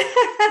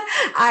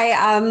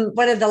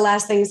 One of the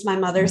last things my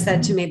mother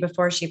said to me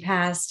before she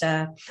passed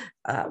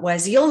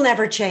was, "You'll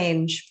never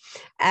change."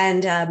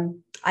 And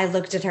I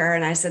looked at her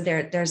and I said,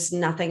 there's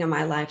nothing in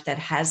my life that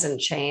hasn't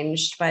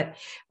changed. But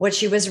what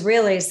she was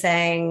really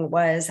saying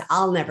was,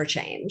 I'll never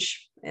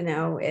change. You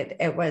know,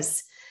 it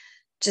was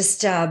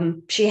just,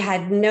 she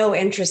had no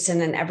interest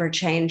in an ever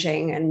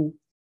changing,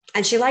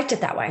 and she liked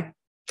it that way.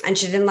 And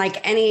she didn't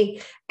like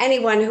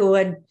anyone who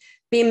would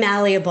be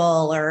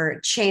malleable or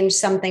change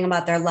something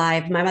about their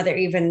life. My mother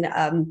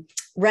even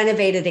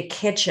renovated a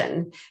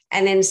kitchen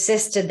and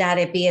insisted that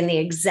it be in the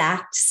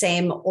exact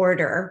same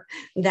order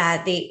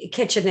that the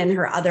kitchen in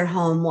her other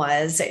home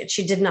was.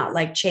 She did not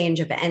like change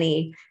of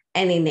any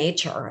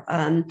nature.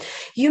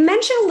 You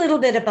mentioned a little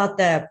bit about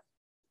the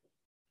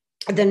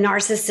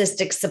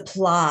narcissistic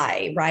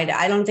supply, right?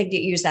 I don't think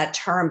you use that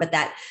term, but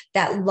that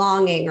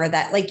longing, or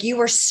that, like, you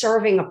were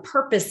serving a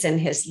purpose in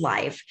his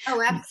life.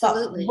 Oh,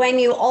 absolutely. But when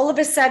you all of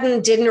a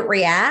sudden didn't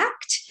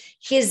react,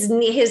 his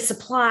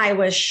supply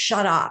was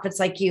shut off. It's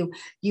like you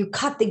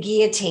cut the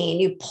guillotine,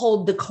 you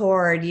pulled the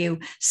cord, you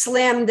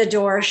slammed the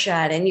door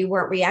shut, and you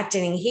weren't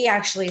reacting. And he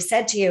actually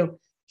said to you,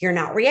 "You're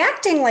not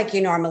reacting like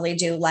you normally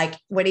do." Like,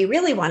 what he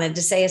really wanted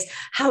to say is,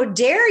 "How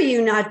dare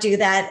you not do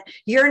that?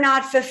 You're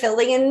not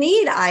fulfilling a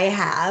need I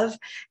have."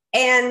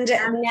 And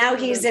now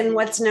he's in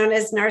what's known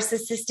as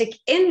narcissistic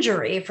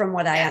injury, from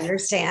what I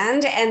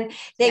understand. And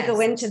they go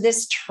into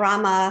this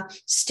trauma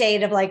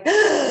state of like,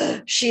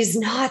 she's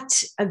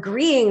not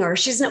agreeing, or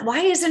she's not, why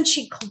isn't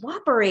she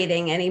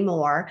cooperating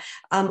anymore?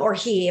 Or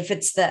he, if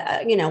it's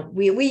the,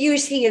 we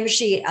use he and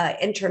she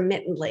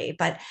intermittently,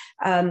 but,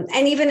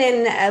 and even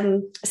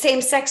in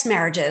same-sex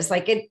marriages,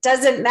 like, it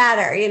doesn't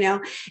matter,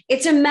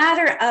 it's a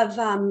matter of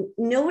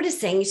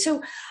noticing.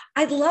 So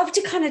I'd love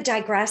to kind of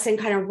digress and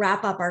kind of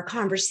wrap up our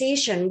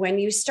conversation when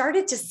you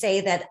started to say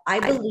that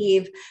I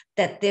believe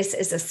that this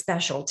is a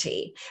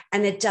specialty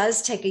and it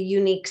does take a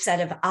unique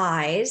set of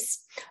eyes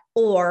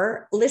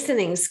or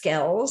listening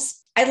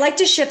skills. I'd like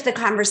to shift the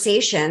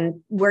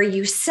conversation where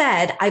you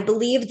said, I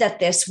believe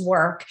that this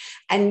work,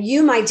 and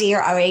you, my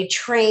dear, are a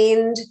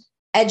trained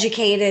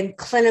educated,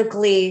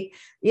 clinically,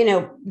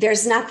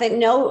 there's nothing,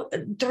 no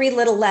 3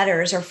 little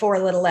letters or 4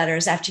 little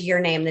letters after your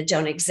name that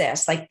don't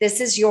exist. Like, this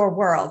is your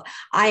world.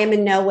 I am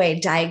in no way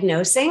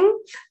diagnosing.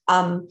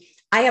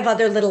 I have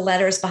other little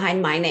letters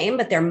behind my name,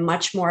 but they're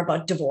much more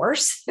about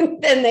divorce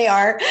than they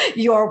are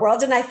your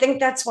world. And I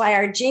think that's why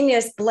our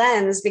genius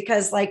blends,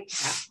 because I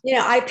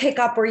pick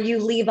up where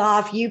you leave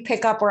off, you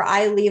pick up where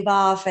I leave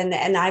off. And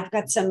I've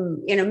got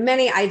some,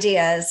 many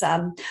ideas.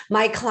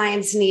 My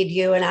clients need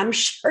you, and I'm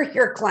sure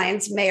your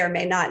clients may or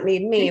may not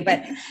need me,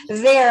 but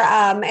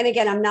and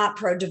again, I'm not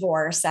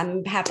pro-divorce.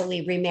 I'm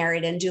happily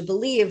remarried and do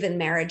believe in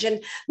marriage.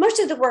 And most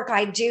of the work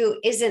I do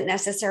isn't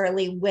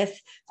necessarily with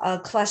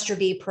cluster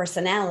B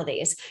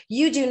personalities.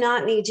 You do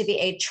not need to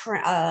be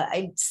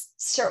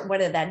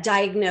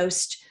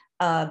diagnosed,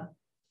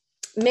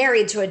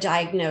 married to a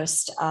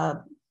diagnosed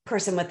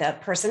person with a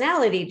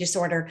personality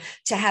disorder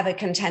to have a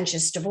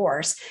contentious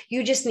divorce.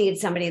 You just need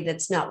somebody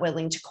that's not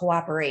willing to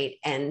cooperate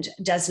and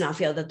does not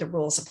feel that the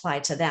rules apply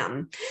to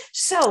them.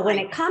 So when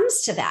it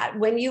comes to that,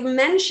 when you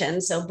mention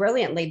so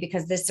brilliantly,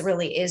 because this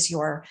really is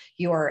your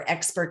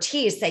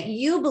expertise, that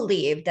you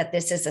believe that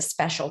this is a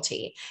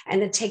specialty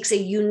and it takes a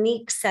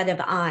unique set of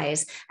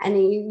eyes and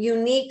a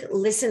unique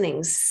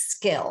listening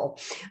skill.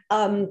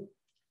 I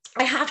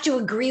have to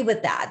agree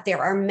with that. There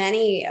are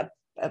many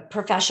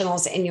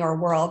professionals in your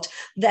world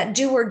that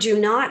do or do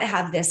not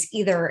have this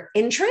either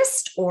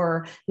interest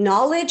or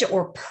knowledge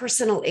or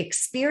personal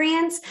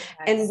experience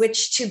in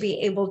which to be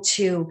able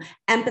to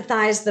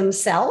empathize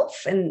themselves.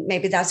 And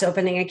maybe that's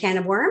opening a can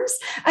of worms.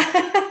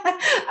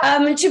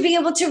 To be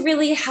able to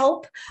really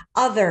help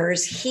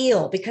others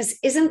heal, because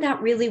isn't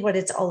that really what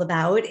it's all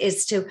about,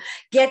 is to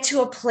get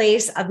to a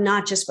place of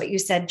not just what you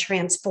said,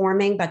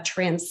 transforming, but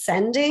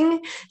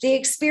transcending the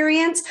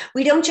experience.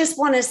 We don't just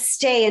want to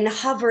stay and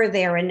hover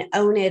there and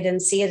own it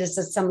and see it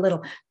as some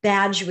little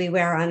badge we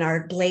wear on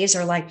our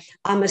blazer, like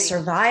I'm a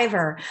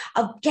survivor,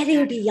 of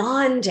getting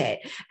beyond it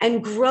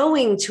and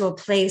growing to a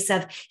place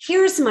of,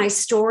 here's my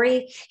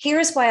story,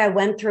 here's why I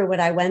went through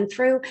what I went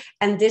through,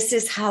 and this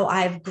is how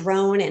I've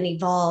grown and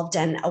evolved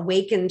and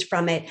awakened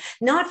from it.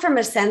 Not from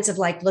a sense of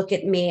like, look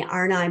at me,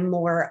 aren't I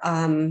more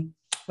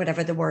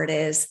whatever the word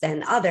is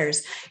than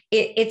others.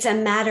 It's a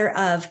matter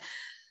of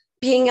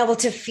being able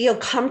to feel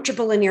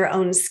comfortable in your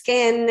own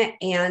skin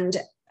and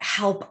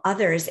help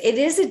others. It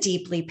is a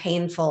deeply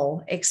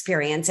painful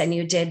experience. And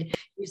you did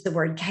use the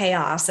word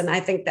chaos. And I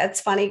think that's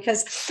funny,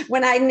 because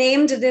when I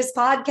named this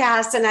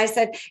podcast and I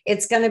said,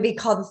 it's going to be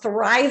called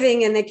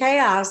Thriving in the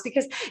Chaos,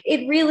 because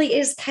it really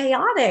is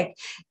chaotic.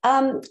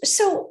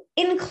 So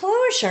in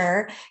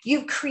closure,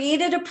 you've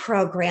created a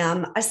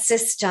program, a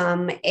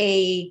system,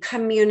 a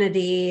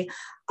community.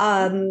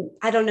 I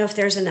don't know if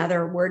there's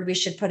another word we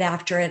should put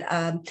after it,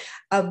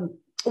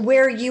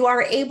 where you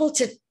are able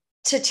to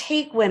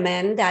take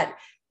women that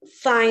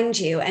find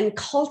you and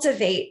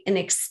cultivate an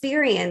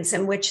experience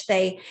in which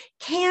they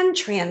can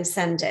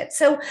transcend it.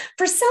 So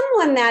for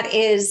someone that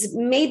is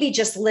maybe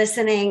just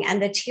listening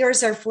and the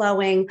tears are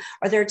flowing,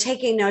 or they're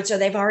taking notes, or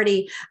they've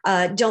already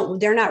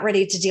they're not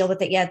ready to deal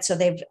with it yet, so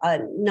they've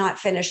not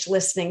finished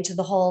listening to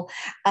the whole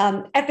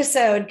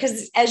episode,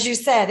 because as you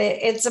said,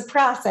 it's a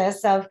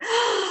process of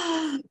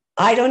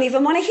I don't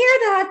even want to hear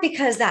that,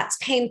 because that's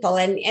painful,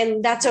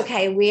 and that's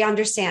okay. We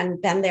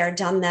understand, been there,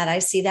 done that. I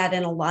see that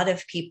in a lot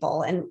of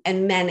people,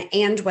 and men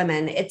and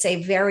women. It's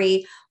a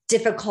very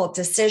difficult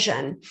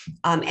decision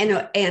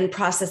and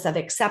process of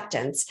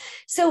acceptance.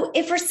 So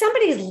if for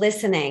somebody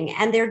listening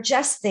and they're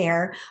just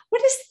there,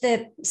 what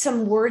is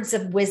some words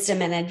of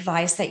wisdom and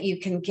advice that you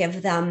can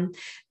give them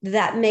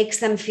that makes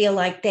them feel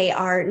like they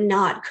are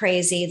not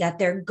crazy, that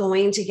they're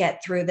going to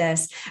get through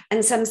this,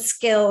 and some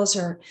skills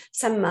or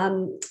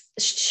some,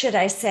 should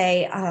I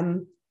say,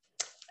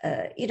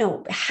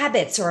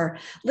 habits or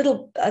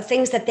little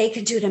things that they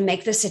could do to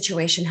make the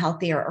situation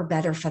healthier or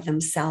better for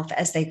themselves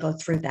as they go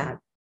through that?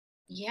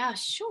 Yeah,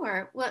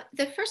 sure. Well,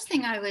 the first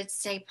thing I would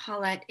say,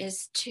 Paulette,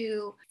 is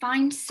to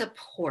find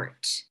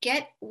support.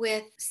 Get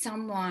with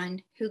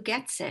someone who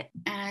gets it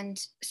and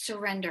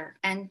surrender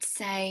and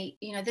say,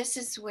 this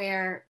is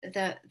where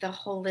the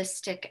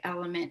holistic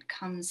element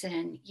comes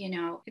in.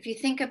 If you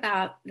think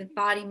about the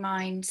body,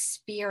 mind,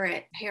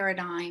 spirit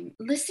paradigm,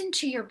 listen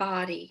to your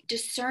body,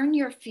 discern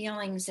your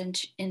feelings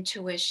and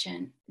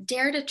intuition.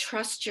 Dare to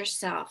trust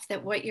yourself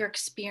that what you're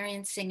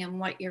experiencing and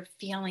what you're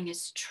feeling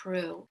is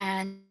true.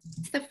 And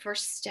it's the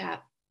first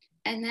step.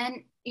 And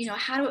then,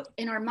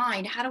 in our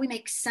mind, how do we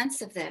make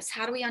sense of this?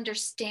 How do we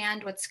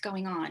understand what's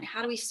going on?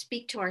 How do we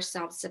speak to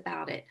ourselves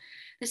about it?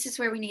 This is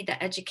where we need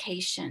the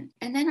education.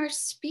 And then our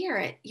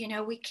spirit,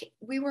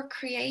 we were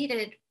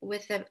created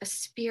with a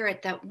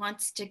spirit that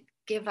wants to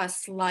give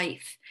us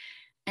life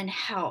and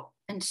help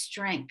and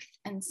strength.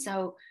 And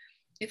so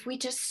if we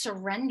just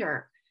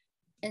surrender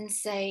and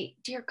say,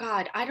 dear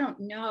God, I don't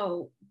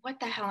know what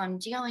the hell I'm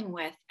dealing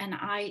with, and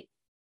I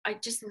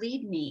just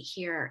lead me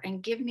here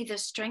and give me the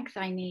strength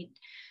I need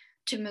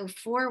to move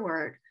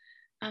forward.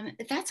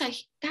 That's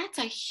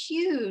a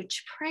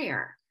huge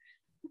prayer.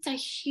 It's a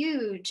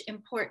huge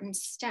important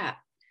step.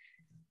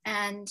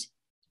 And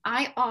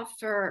I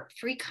offer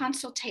free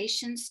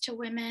consultations to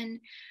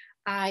women.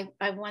 I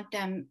want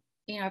them,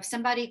 if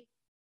somebody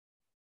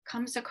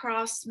comes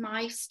across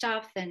my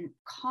stuff, then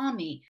call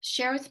me,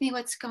 share with me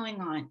what's going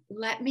on.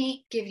 Let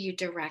me give you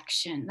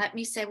direction. Let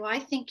me say, well, I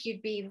think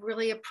you'd be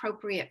really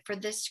appropriate for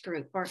this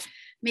group, or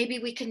maybe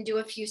we can do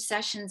a few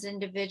sessions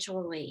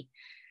individually.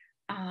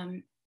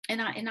 And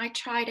I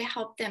try to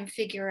help them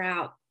figure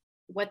out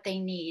what they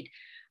need.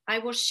 I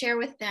will share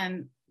with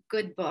them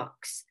good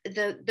books,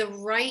 the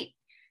right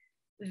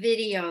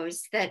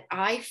videos that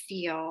I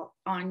feel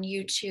on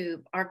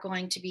YouTube are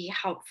going to be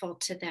helpful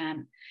to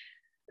them.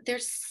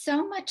 There's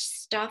so much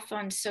stuff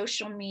on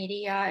social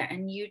media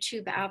and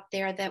YouTube out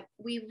there that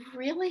we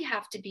really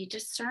have to be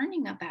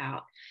discerning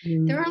about.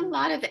 There are a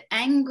lot of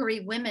angry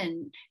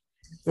women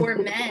or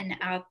men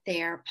out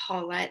there,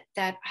 Paulette,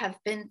 that have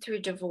been through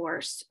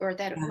divorce, or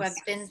that who have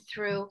been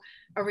through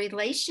a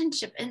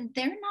relationship, and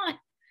they're not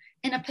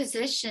in a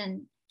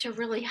position to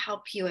really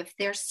help you if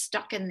they're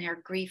stuck in their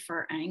grief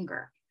or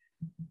anger.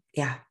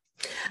 Yeah.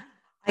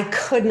 I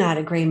could not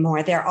agree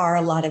more. There are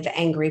a lot of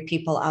angry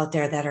people out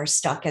there that are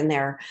stuck in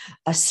their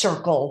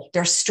circle,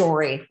 their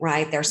story,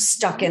 right? They're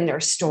stuck in their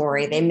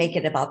story. They make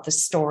it about the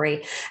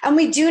story. And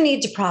we do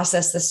need to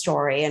process the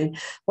story. And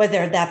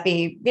whether that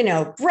be,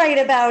 write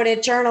about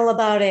it, journal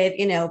about it,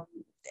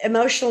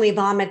 emotionally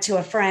vomit to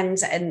a friend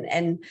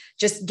and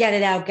just get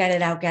it out.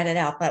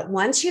 But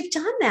once you've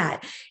done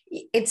that,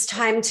 it's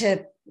time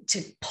to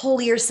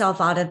pull yourself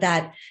out of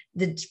that,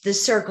 the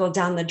circle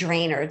down the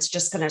drain, or it's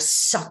just going to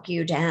suck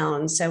you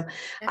down. So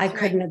I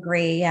couldn't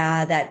agree.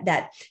 Yeah.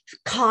 That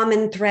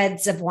common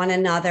threads of one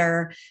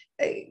another,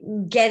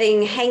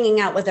 hanging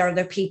out with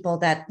other people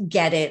that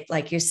get it,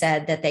 like you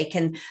said, that they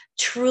can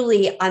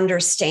truly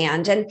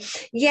understand. And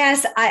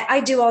yes,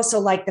 I do also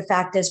like the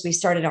fact, as we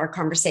started our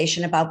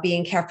conversation, about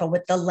being careful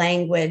with the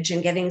language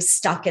and getting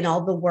stuck in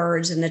all the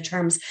words and the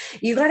terms.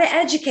 You got to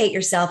educate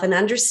yourself and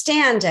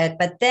understand it,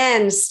 but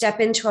then step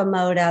into a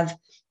mode of,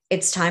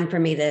 it's time for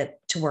me to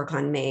work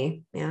on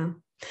me. Yeah.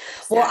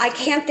 Well, I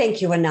can't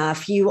thank you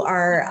enough. You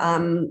are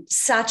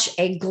such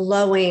a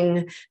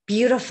glowing,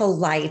 beautiful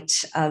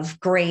light of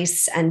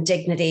grace and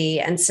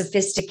dignity and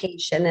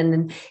sophistication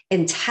and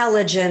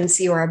intelligence.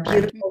 You are a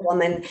beautiful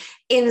woman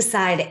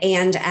inside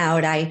and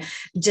out. I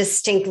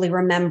distinctly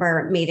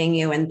remember meeting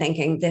you and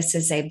thinking, this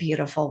is a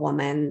beautiful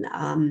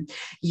woman.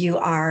 You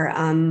are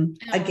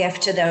a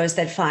gift to those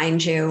that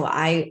find you.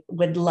 I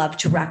would love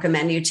to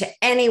recommend you to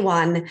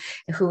anyone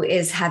who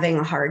is having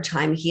a hard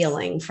time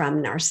healing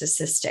from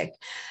narcissistic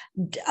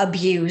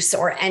abuse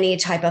or any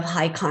type of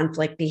high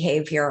conflict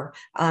behavior.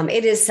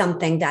 It is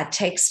something that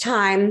takes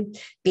time.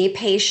 Be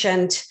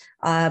patient.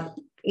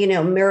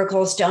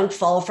 Miracles don't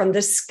fall from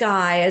the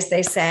sky, as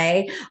they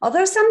say,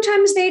 although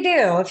sometimes they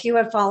do. If you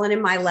have fallen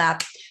in my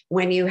lap,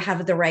 when you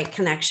have the right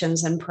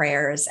connections and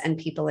prayers and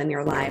people in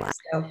your life.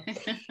 So,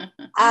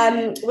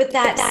 with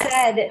that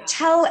said,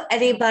 tell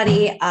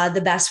anybody the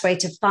best way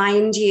to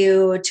find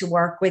you, to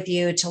work with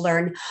you, to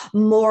learn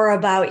more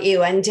about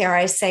you, and dare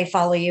I say,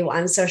 follow you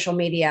on social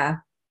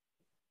media.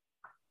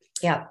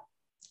 Yeah.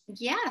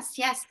 Yes.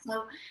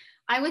 So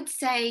I would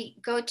say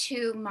go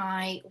to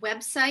my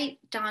website,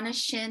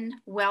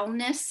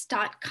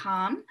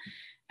 DonnaShinWellness.com.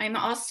 I'm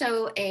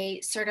also a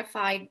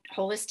certified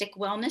holistic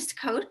wellness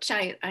coach.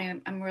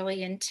 I'm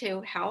really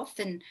into health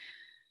and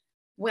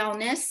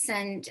wellness,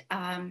 and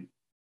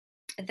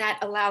that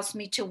allows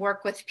me to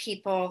work with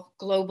people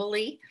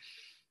globally,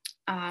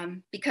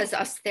 because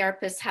us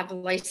therapists have a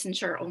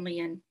licensure only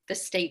in the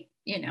state,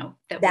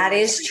 that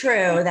is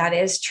true. That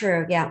is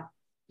true. Yeah.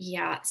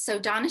 Yeah. So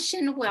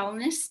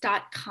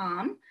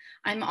DonnaShinWellness.com.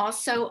 I'm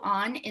also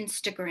on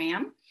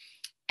Instagram,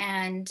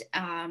 and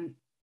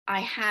I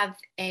have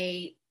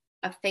a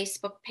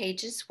Facebook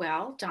page as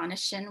well, Donna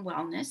Shin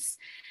Wellness.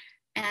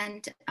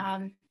 And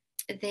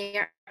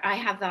there I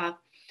have a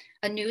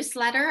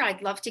newsletter.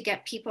 I'd love to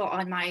get people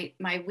on my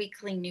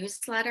weekly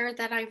newsletter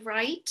that I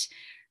write.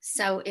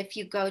 So if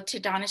you go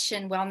to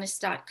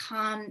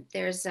DonnaShinWellness.com,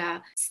 there's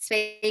a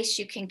space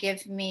you can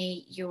give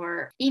me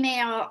your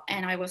email,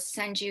 and I will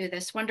send you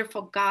this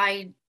wonderful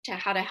guide to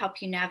how to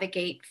help you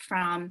navigate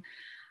from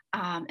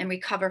and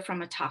recover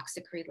from a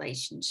toxic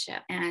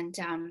relationship. And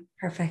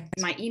perfect.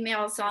 My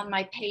email's on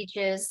my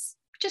pages.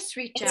 Just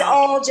reach out. It's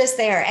all just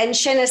there. And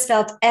Shin is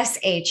spelled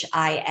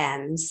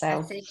S-H-I-N. So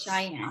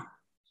S-H-I-N.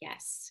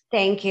 Yes.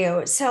 Thank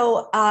you.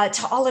 So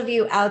to all of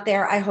you out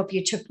there, I hope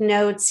you took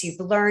notes. You've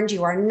learned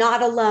you are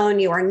not alone.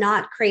 You are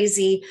not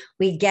crazy.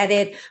 We get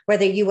it.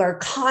 Whether you are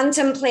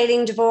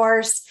contemplating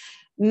divorce,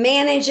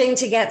 managing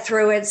to get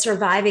through it,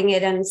 surviving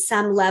it on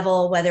some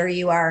level, whether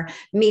you are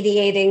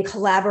mediating,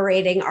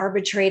 collaborating,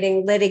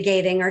 arbitrating,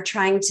 litigating, or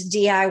trying to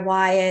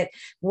DIY it,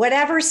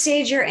 whatever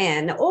stage you're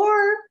in,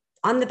 or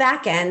on the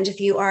back end, if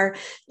you are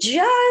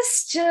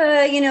just,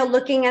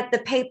 looking at the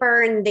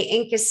paper and the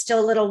ink is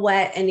still a little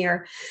wet and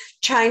you're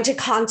trying to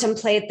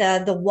contemplate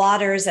the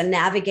waters and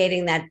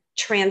navigating that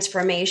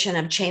transformation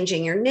of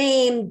changing your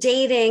name,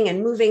 dating,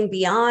 and moving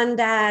beyond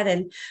that,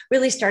 and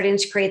really starting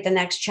to create the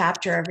next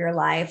chapter of your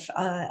life,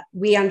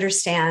 we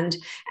understand.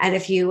 And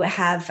if you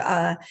have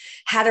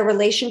had a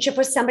relationship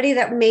with somebody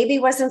that maybe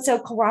wasn't so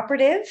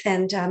cooperative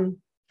and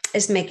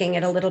is making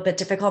it a little bit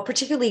difficult,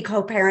 particularly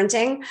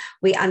co-parenting,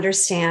 we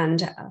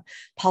understand.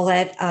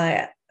 Paulette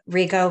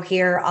Rigo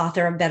here,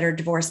 author of Better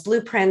Divorce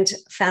Blueprint,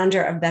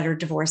 founder of Better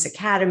Divorce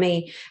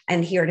Academy,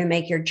 and here to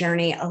make your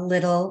journey a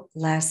little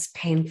less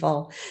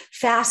painful,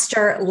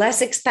 faster,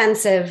 less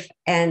expensive,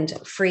 and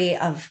free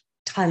of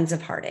tons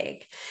of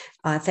heartache.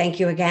 Thank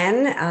you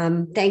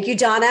again. Thank you,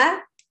 Donna.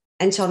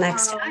 Until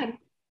next time.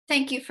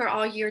 Thank you for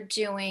all you're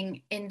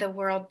doing in the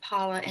world,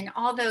 Paula, and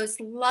all those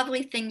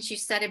lovely things you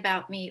said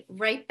about me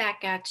right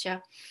back at you.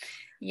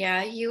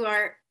 Yeah, you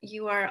are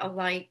a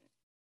light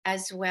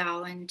as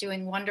well and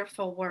doing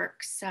wonderful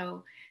work.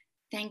 So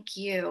thank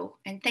you.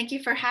 And thank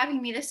you for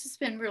having me. This has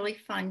been really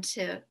fun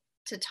to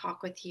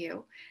talk with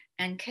you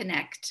and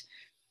connect.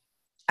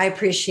 I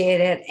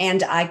appreciate it.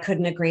 And I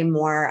couldn't agree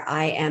more.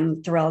 I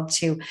am thrilled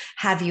to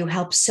have you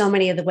help so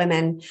many of the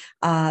women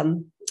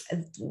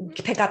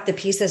pick up the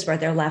pieces where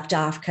they're left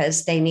off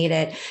because they need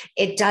it.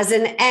 It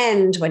doesn't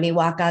end when you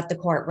walk out the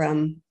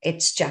courtroom.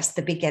 It's just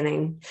the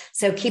beginning.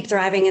 So keep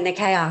thriving in the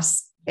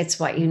chaos. It's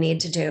what you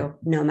need to do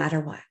no matter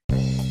what.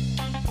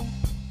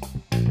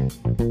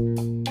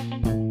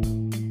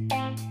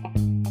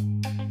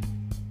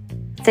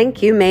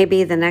 Think you may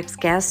be the next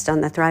guest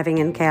on the Thriving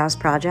in Chaos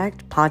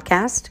Project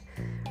podcast?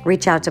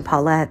 Reach out to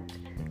Paulette.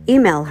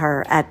 Email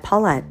her at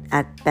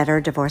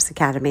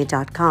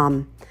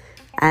paulette@betterdivorceacademy.com.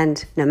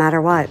 And no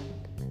matter what,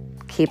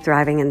 keep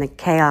thriving in the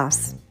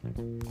chaos.